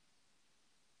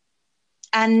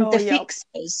 And Oh, the yep.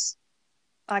 fixers,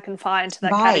 I can fall into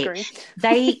that right,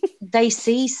 category. they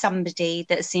see somebody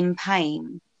that's in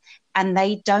pain and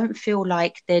they don't feel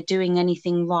like they're doing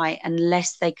anything right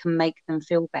unless they can make them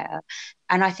feel better.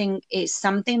 And I think it's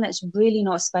something that's really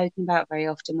not spoken about very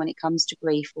often when it comes to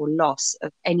grief or loss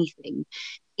of anything,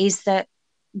 is that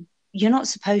you're not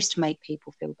supposed to make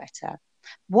people feel better.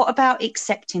 What about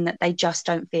accepting that they just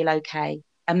don't feel okay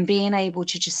and being able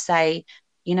to just say,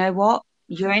 you know what,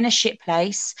 you're in a shit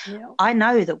place. Yeah. I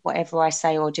know that whatever I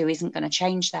say or do isn't going to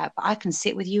change that, but I can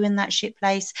sit with you in that shit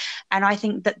place. And I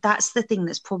think that that's the thing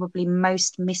that's probably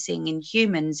most missing in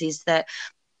humans, is that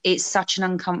it's such an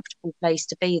uncomfortable place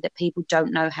to be that people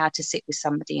don't know how to sit with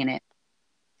somebody in it.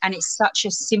 And it's such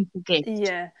a simple gift.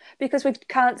 Yeah. Because we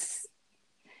can't,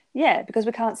 yeah, because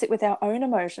we can't sit with our own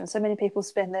emotions. So many people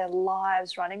spend their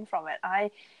lives running from it.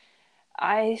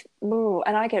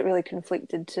 And I get really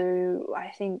conflicted too. I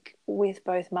think with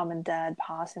both mum and dad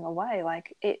passing away,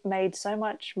 like, it made so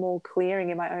much more clearing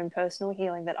in my own personal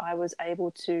healing that I was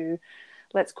able to,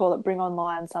 let's call it, bring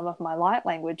online some of my light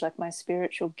language, like my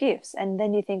spiritual gifts. And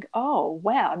then you think, oh,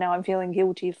 wow, now I'm feeling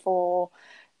guilty for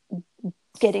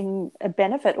getting a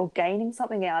benefit or gaining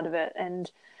something out of it. And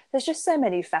there's just so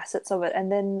many facets of it.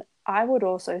 And then I would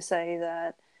also say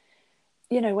that,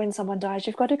 when someone dies,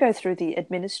 you've got to go through the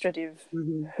administrative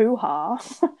Mm-hmm. hoo-ha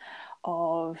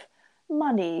of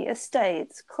money,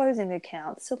 estates, closing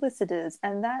accounts, solicitors,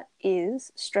 and that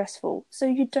is stressful. So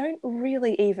you don't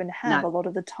really even have No. a lot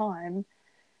of the time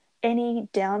any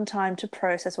downtime to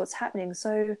process what's happening.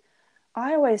 So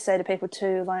I always say to people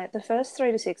too, like, the first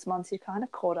 3 to 6 months, you're kind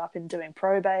of caught up in doing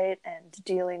probate and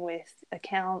dealing with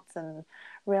accounts and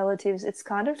relatives. It's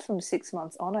kind of from 6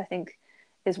 months on, I think,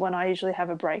 is when I usually have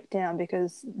a breakdown,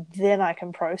 because then I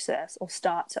can process or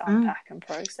start to Mm. unpack and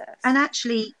process And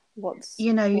actually, what's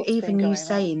you know, what's been even you going on.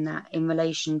 saying that in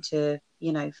relation to,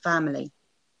 you know, family.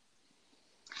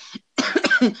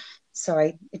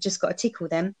 Sorry, it just got a tickle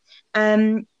then.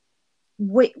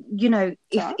 You know,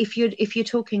 So if you're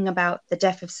talking about the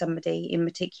death of somebody in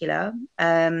particular,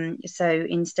 so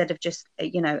instead of just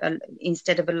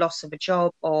instead of a loss of a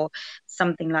job or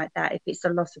something like that, if it's a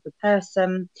loss of a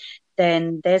person,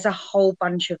 then there's a whole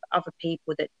bunch of other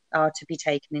people that are to be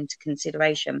taken into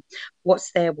consideration.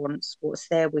 What's their wants? What's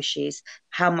their wishes?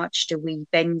 How much do we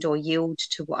bend or yield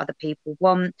to what other people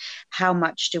want? How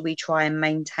much do we try and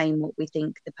maintain what we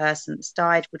think the person that's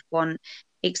died would want,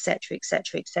 etc.,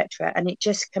 etc., etc.? And it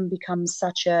just can become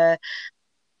such a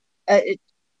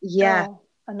yeah, oh,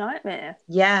 a nightmare.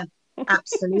 yeah,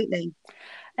 absolutely.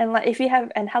 And like, if you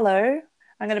have, and hello,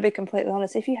 I'm going to be completely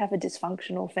honest, if you have a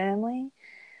dysfunctional family,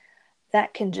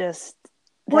 that can just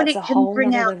Well, that's a it can whole bring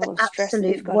nother out the level of stress that you've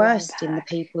absolute got to worst in the unpack.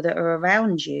 people that are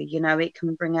around you. You know, it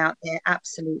can bring out their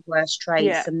absolute worst traits,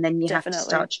 Yeah, and then you have to definitely.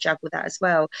 start to juggle that as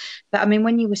well. But I mean,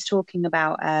 when you was talking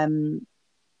about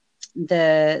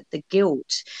the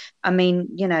guilt, I mean,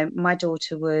 you know, my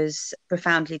daughter was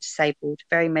profoundly disabled,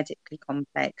 very medically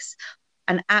complex,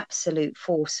 an absolute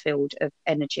force field of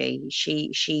energy.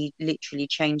 She literally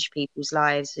changed people's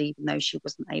lives, even though she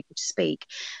wasn't able to speak.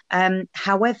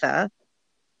 However,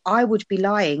 I would be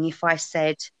lying if I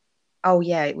said, oh,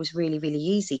 yeah, it was really, really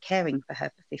easy caring for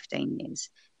her for 15 years.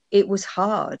 It was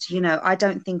hard. You know, I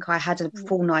don't think I had a Yeah.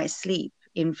 full night's sleep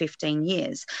in 15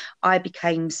 years. I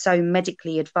became so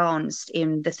medically advanced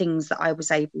in the things that I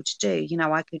was able to do. You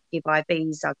know, I could give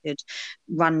IVs, I could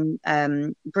run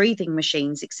breathing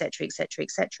machines, etc., etc.,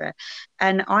 etc.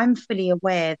 And I'm fully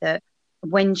aware that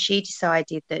when she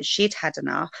decided that she'd had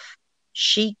enough,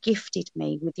 she gifted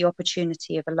me with the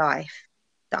opportunity of a life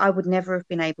that I would never have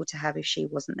been able to have if she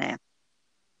wasn't there.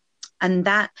 And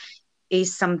that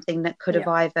is something that could have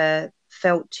Yeah. either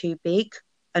felt too big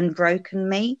and broken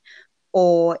me,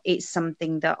 or it's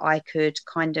something that I could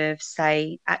kind of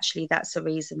say, actually, that's a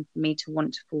reason for me to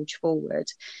want to forge forward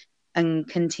and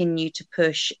continue to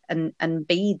push and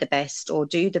be the best, or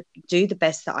do the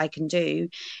best that I can do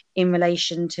in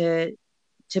relation to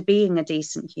being a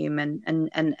decent human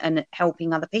and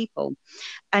helping other people.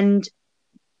 And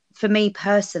for me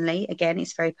personally, again,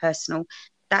 it's very personal.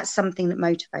 That's something that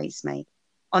motivates me.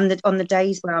 On the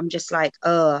days where I'm just like,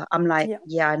 oh, I'm like, Yeah.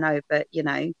 yeah, I know, but you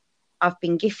know, I've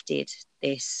been gifted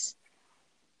this.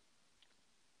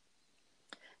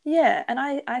 Yeah, and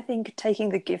I think taking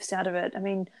the gifts out of it, I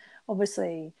mean,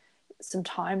 obviously some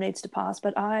time needs to pass,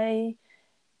 but I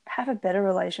have a better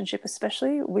relationship,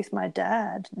 especially with my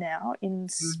dad now in Mm,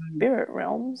 spirit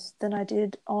realms than I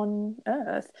did on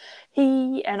Earth.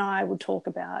 He and I would talk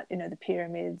about, you know, the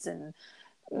pyramids and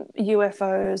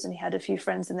UFOs, and he had a few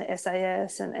friends in the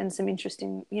SAS and some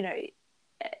interesting, you know,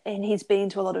 and he's been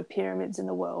to a lot of pyramids in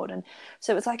the world. And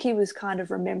so it's like he was kind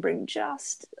of remembering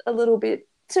just a little bit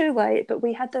too late, but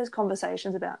we had those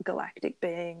conversations about galactic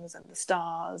beings and the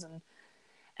stars,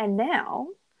 and now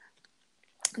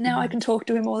I mm. can talk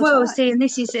to him all the Well, time. see, and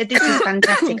this is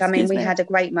fantastic. I mean, Excuse we me. had a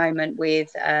great moment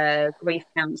with a grief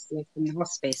counsellor from the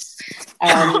hospice,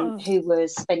 who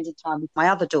was spending time with my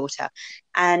other daughter.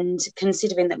 And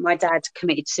considering that my dad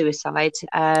committed suicide,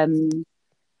 you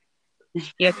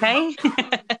okay?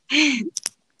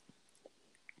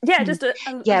 Yeah, just a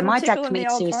Yeah, little my dad tickle in the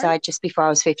committed old throat. suicide just before I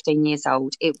was 15 years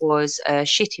old. It was a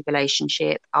shitty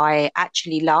relationship. I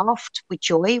actually laughed with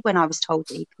joy when I was told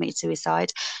that he committed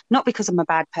suicide, not because I'm a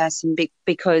bad person,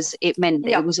 because it meant that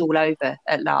it Yep. was all over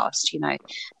at last, you know.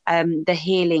 The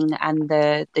healing and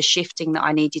the shifting that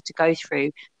I needed to go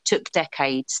through took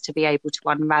decades to be able to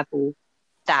unravel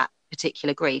that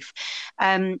particular grief.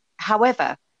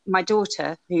 However, my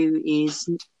daughter, who is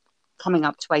coming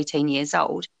up to 18 years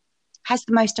old, has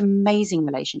the most amazing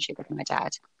relationship with my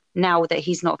dad now that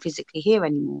he's not physically here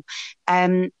anymore.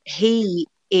 He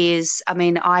is, I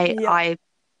mean, Yep.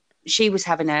 she was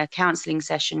having a counselling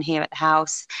session here at the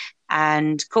house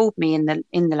and called me in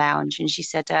the lounge, and she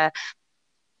said,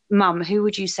 Mum, who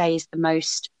would you say is the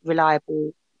most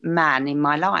reliable man in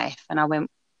my life? And I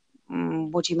went,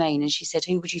 what do you mean? And she said,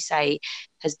 who would you say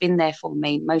has been there for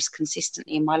me most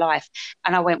consistently in my life?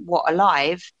 And I went, what,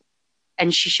 alive?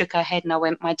 And she shook her head, and I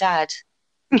went, my dad.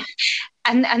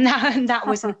 And that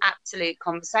was an absolute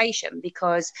conversation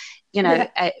because, you know,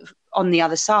 Yeah. on the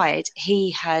other side,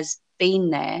 he has been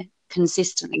there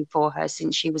consistently for her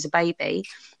since she was a baby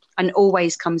and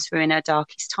always comes through in her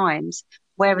darkest times.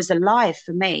 Whereas alive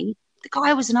for me, the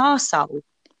guy was an arsehole.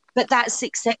 But that's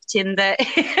accepting that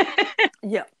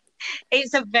Yeah.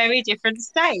 it's a very different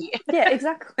state. Yeah,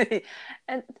 exactly.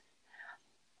 And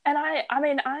I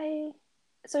mean I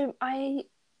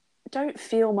don't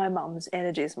feel my mum's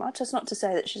energy as much. That's not to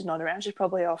say that she's not around. She's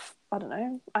probably off, I don't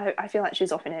know. I feel like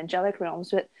she's off in angelic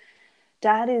realms, but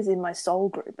dad is in my soul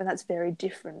group, and that's very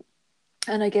different.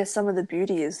 And I guess some of the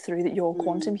beauty is through your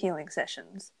quantum Mm, healing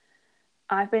sessions,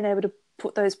 I've been able to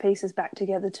put those pieces back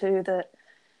together too, that,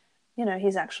 you know,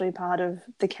 he's actually part of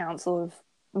the council of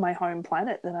my home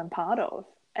planet that I'm part of.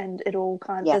 And it all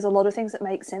kind of, yeah. there's a lot of things that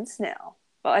make sense now.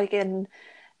 But again,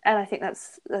 and I think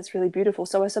that's really beautiful.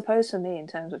 So I suppose for me, in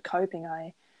terms of coping,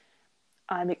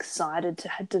 I'm excited to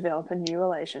develop a new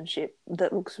relationship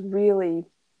that looks really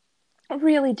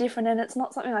really different, and it's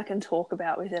not something I can talk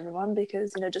about with everyone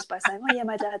because, you know, just by saying, oh yeah,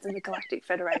 my dad's in the Galactic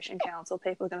Federation Council,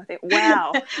 people are going to think,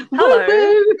 wow, hello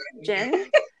Woohoo! Jen,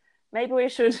 maybe we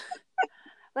should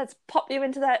let's pop you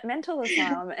into that mental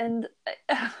asylum. And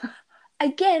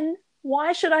again,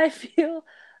 why should I feel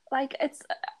like it's,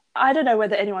 I don't know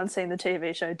whether anyone's seen the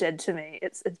TV show Dead to Me.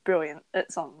 It's brilliant.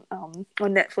 It's on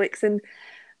Netflix, and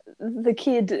the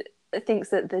kid thinks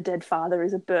that the dead father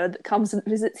is a bird that comes and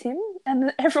visits him,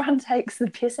 and everyone takes the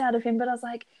piss out of him. But I was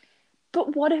like,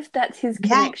 but what if that's his Yeah,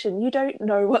 connection? You don't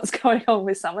know what's going on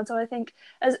with someone. So I think,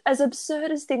 as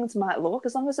absurd as things might look,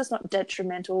 as long as it's not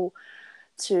detrimental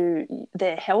to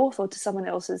their health or to someone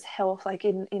else's health, like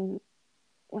in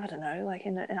I don't know, like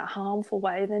in a harmful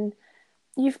way, then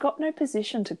you've got no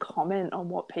position to comment on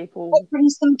what what people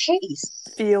brings them peace?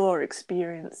 feel or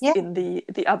experience Yeah. in the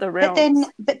other But then,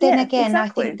 realms. but then Yeah, again, I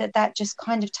think exactly. that that just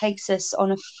kind of takes us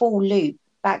on a full loop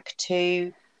back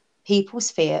to people's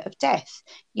fear of death.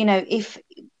 You know, if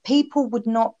people would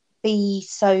not be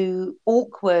so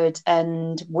awkward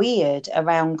and weird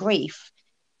around grief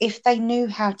if they knew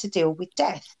how to deal with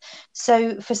death.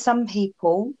 So for some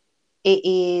people, it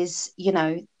is, you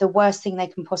know, the worst thing they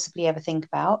can possibly ever think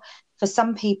about. For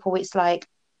some people, it's like,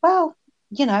 well,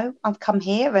 you know, I've come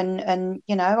here and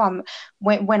you know, I'm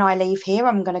when I leave here,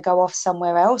 I'm going to go off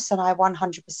somewhere else, and I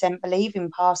 100% believe in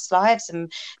past lives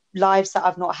and lives that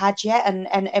I've not had yet,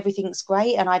 and everything's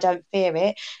great, and I don't fear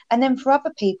it. And then for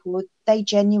other people, they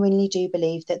genuinely do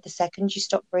believe that the second you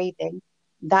stop breathing,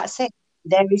 that's it.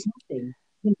 There is nothing.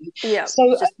 You know? Yeah,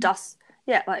 So it's just dust.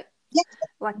 Yeah, yeah,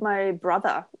 like my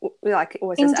brother, like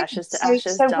always says, indeed. ashes to So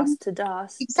ashes, so when dust to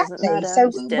dust. Doesn't exactly. matter. So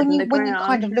He's dead in the when you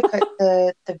kind ground. of look at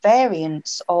the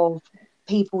variance of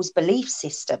people's belief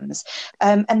systems,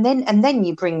 and then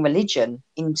you bring religion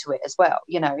into it as well.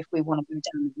 You know, if we want to go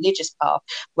down the religious path,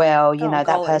 well, you Oh, know, that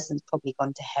golly. person's probably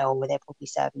gone to hell, where they're probably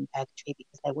serving purgatory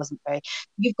because they wasn't very.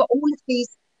 You've got all of these.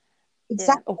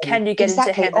 Yeah. Or Exactly, can you get into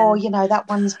exactly. Oh, heaven? you know, that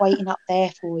one's waiting up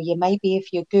there for you. Maybe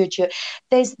if you're good, you're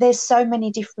there's so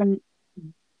many different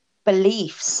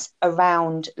beliefs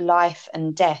around life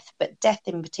and death, but death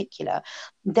in particular,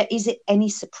 that is it any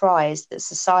surprise that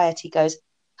society goes,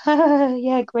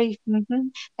 yeah, grief.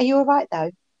 Are you all right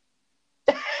though?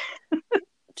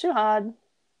 Too hard.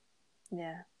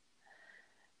 Yeah.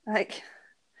 Like,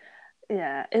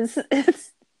 yeah. It's.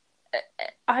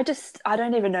 I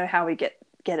don't even know how we get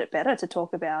it better to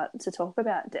talk about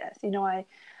death. You know, I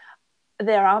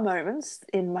there are moments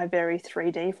in my very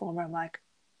 3D form where I'm like,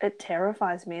 it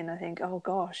terrifies me, and I think, oh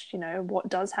gosh, you know, what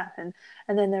does happen?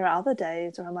 And then there are other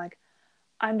days where I'm like,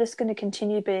 I'm just going to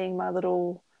continue being my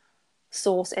little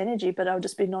source energy, but I'll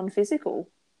just be non-physical.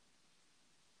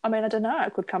 I mean, I don't know.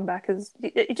 It could come back as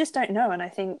you just don't know. And I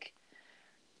think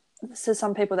to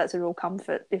some people that's a real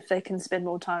comfort if they can spend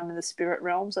more time in the spirit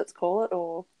realms, let's call it,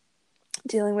 or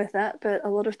dealing with that. But a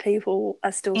lot of people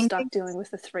are still stuck Indeed. dealing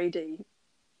with the 3D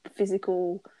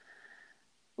physical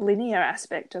linear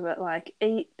aspect of it, like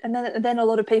eat, and then a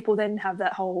lot of people then have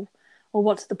that whole, well,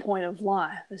 what's the point of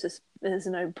life? There's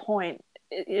no point,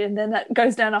 and then that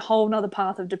goes down a whole nother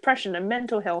path of depression and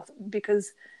mental health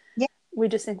because Yeah, we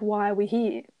just think, why are we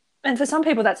here? And for some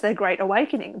people, that's their great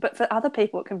awakening, but for other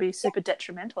people, it can be yeah, super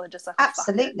detrimental. They're just like, oh fuck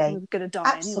it, we're absolutely, gonna die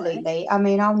anyway. absolutely. I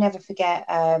mean, I'll never forget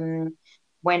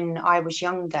when I was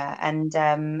younger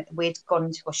and we'd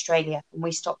gone to Australia and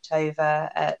we stopped over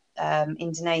at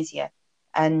Indonesia,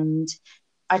 and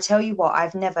I tell you what,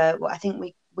 I've never. I think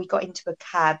we got into a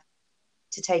cab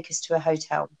to take us to a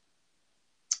hotel,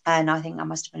 and I think I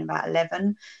must have been about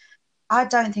 11. I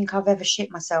don't think I've ever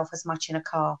shit myself as much in a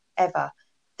car ever.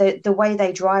 The way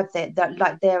they drive there, that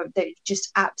like they're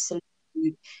just absolute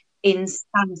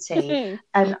insanity.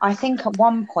 And I think at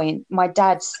one point my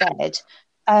dad said,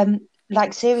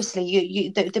 like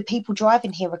seriously, the people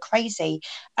driving here are crazy.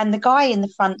 And the guy in the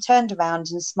front turned around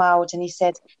and smiled and he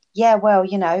said, yeah, well,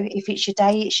 you know, if it's your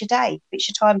day, it's your day. If it's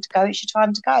your time to go, it's your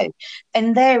time to go.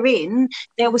 And therein,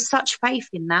 there was such faith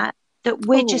in that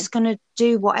we're Oh, just going to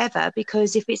do whatever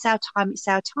because if it's our time, it's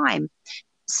our time.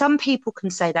 Some people can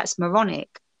say that's moronic.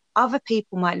 Other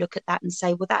people might look at that and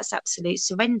say, well, that's absolute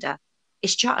surrender.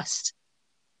 It's just.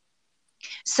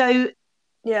 So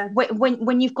yeah,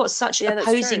 when you've got such yeah, that's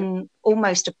true. opposing,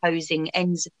 almost opposing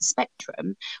ends of the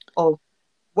spectrum of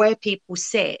where people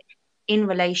sit in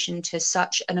relation to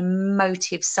such an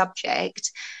emotive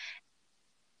subject,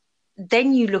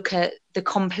 then you look at the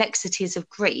complexities of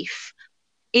grief.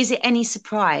 Is it any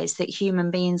surprise that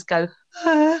human beings go,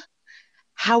 ah?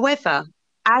 However,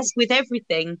 as with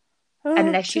everything, Oh,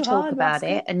 unless you too talk hard, about Master.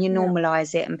 it and you Yeah,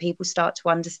 normalize it and people start to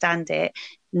understand it,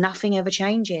 nothing ever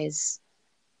changes.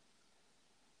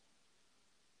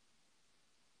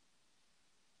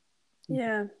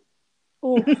 yeah.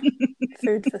 Oh,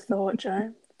 food for thought,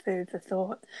 Joe. Food for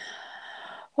thought.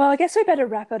 Well, I guess we better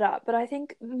wrap it up. But I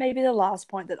think maybe the last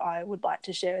point that I would like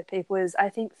to share with people is I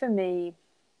think for me,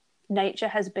 nature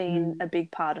has been Mm. a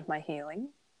big part of my healing.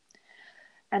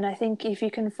 And I think if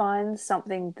you can find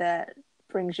something that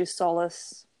brings you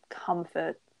solace,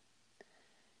 comfort,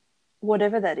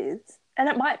 whatever that is, and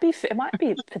it might be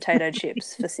potato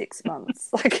chips for 6 months.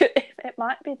 Like it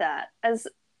might be that. As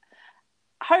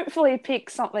hopefully pick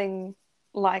something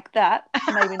like that,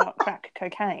 maybe not crack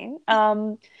cocaine.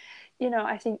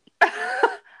 I think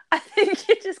I think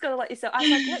you just got to let yourself. I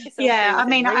was like, let yourself Yeah, be I within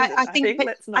mean, reason. I I think think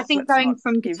I think let's going not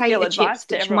from give ill potato chips, advice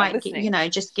to which everyone might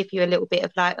listening. just give you a little bit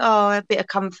of like, oh, a bit of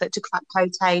comfort, to crack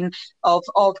cocaine, of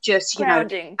just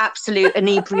Grounding. absolute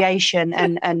inebriation,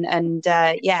 and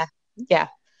yeah, yeah.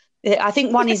 I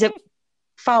think one is a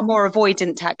far more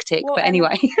avoidant tactic, Well, but and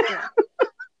anyway. yeah,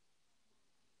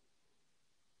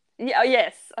 yeah, oh,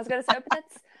 yes. I was going to say, but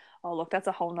that's oh look, that's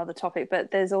a whole nother topic. But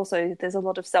there's a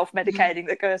lot of self medicating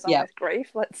that goes on Yeah, with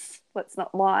grief. Let's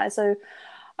not lie. So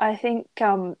I think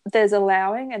there's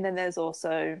allowing, and then there's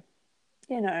also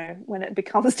when it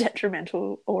becomes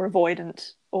detrimental or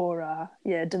avoidant or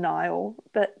yeah, denial.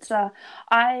 But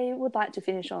I would like to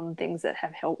finish on things that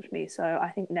have helped me. So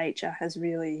I think nature has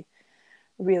really,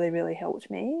 really, really helped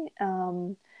me.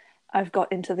 I've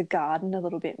got into the garden a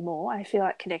little bit more. I feel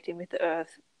like connecting with the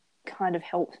earth kind of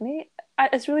helps me.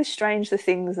 It's really strange the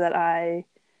things that I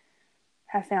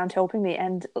have found helping me,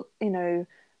 and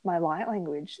my light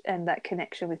language and that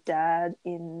connection with dad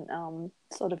in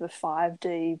sort of a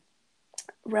 5D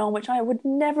realm, which I would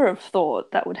never have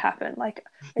thought that would happen. Like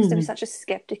I used to be such a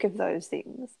skeptic of those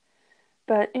things,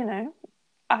 but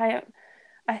I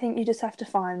I think you just have to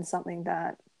find something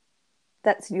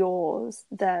that's yours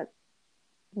that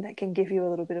can give you a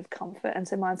little bit of comfort. And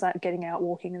so mine's like getting out,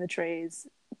 walking in the trees,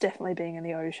 definitely being in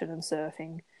the ocean and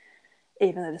surfing,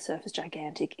 even though the surf is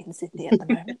gigantic in Sydney at the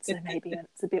moment. So maybe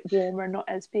it's a bit warmer and not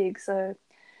as big. So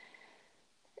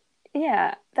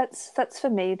yeah, that's for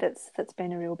me. That's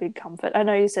been a real big comfort. I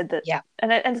know you said that, yeah,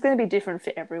 and it's going to be different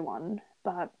for everyone,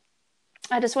 but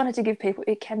I just wanted to give people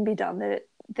it can be done.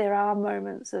 There are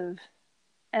moments of,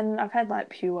 and I've had like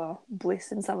pure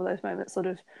bliss in some of those moments, sort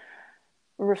of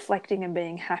reflecting and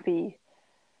being happy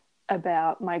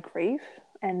about my grief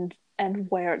and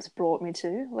where it's brought me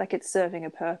to. Like it's serving a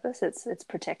purpose. It's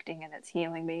protecting and it's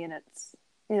healing me, and it's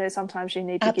sometimes you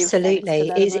need to give thanks to absolutely.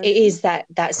 that It emotion. is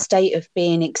that state of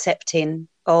being accepting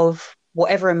of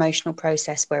whatever emotional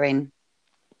process we're in,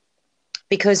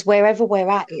 because wherever we're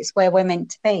at, it's where we're meant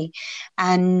to be.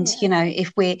 And Yeah,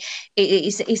 if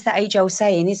it's that age old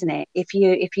saying, isn't it? If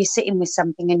you're sitting with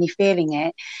something and you're feeling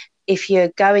it, if you're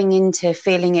going into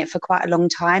feeling it for quite a long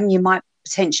time, you might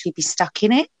potentially be stuck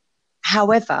in it.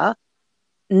 However,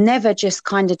 never just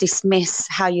kind of dismiss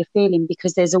how you're feeling,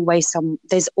 because there's always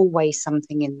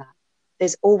something in that.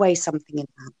 There's always something in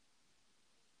that.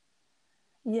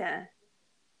 yeah.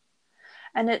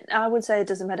 And I would say it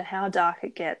doesn't matter how dark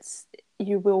it gets,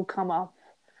 you will come up.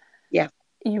 Yeah,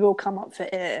 You will come up for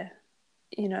air.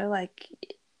 Like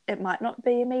it might not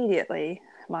be immediately,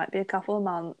 it might be a couple of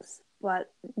months,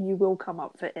 but you will come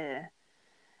up for air.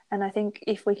 And I think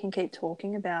if we can keep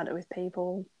talking about it with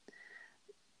people,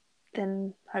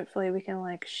 then hopefully we can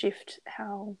like shift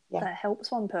how yeah. that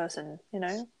helps one person,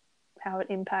 how it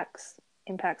impacts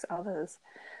others.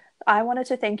 I wanted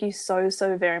to thank you so,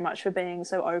 so very much for being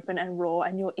so open and raw,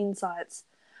 and your insights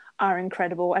are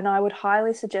incredible. And I would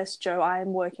highly suggest Jo. I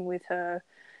am working with her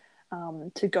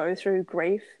to go through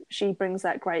grief. She brings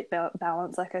that great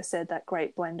balance, like I said, that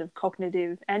great blend of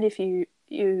cognitive. And if you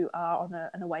are on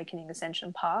an awakening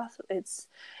ascension path, it's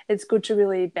good to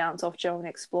really bounce off Jo and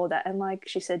explore that. And like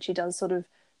she said, she does sort of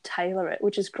tailor it,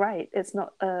 which is great. It's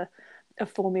not a Oh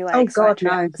formulaic God,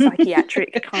 no.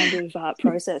 psychiatric kind of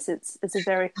process. It's a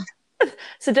very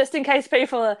so just in case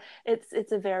people are,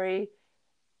 it's a very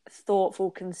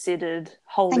thoughtful, considered,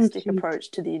 Thank holistic you.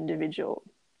 approach to the individual.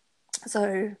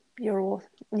 So you're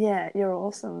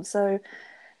awesome. So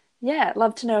yeah,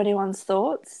 love to know anyone's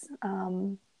thoughts.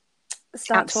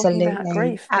 Start talking about Absolutely,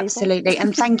 grief, people, absolutely.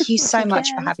 And thank you if so you much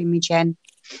for can. having me, Jen.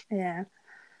 Yeah,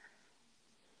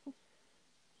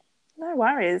 no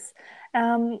worries.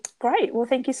 Great. Well,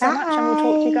 thank you so much, and we'll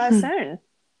talk to you guys Bye. soon.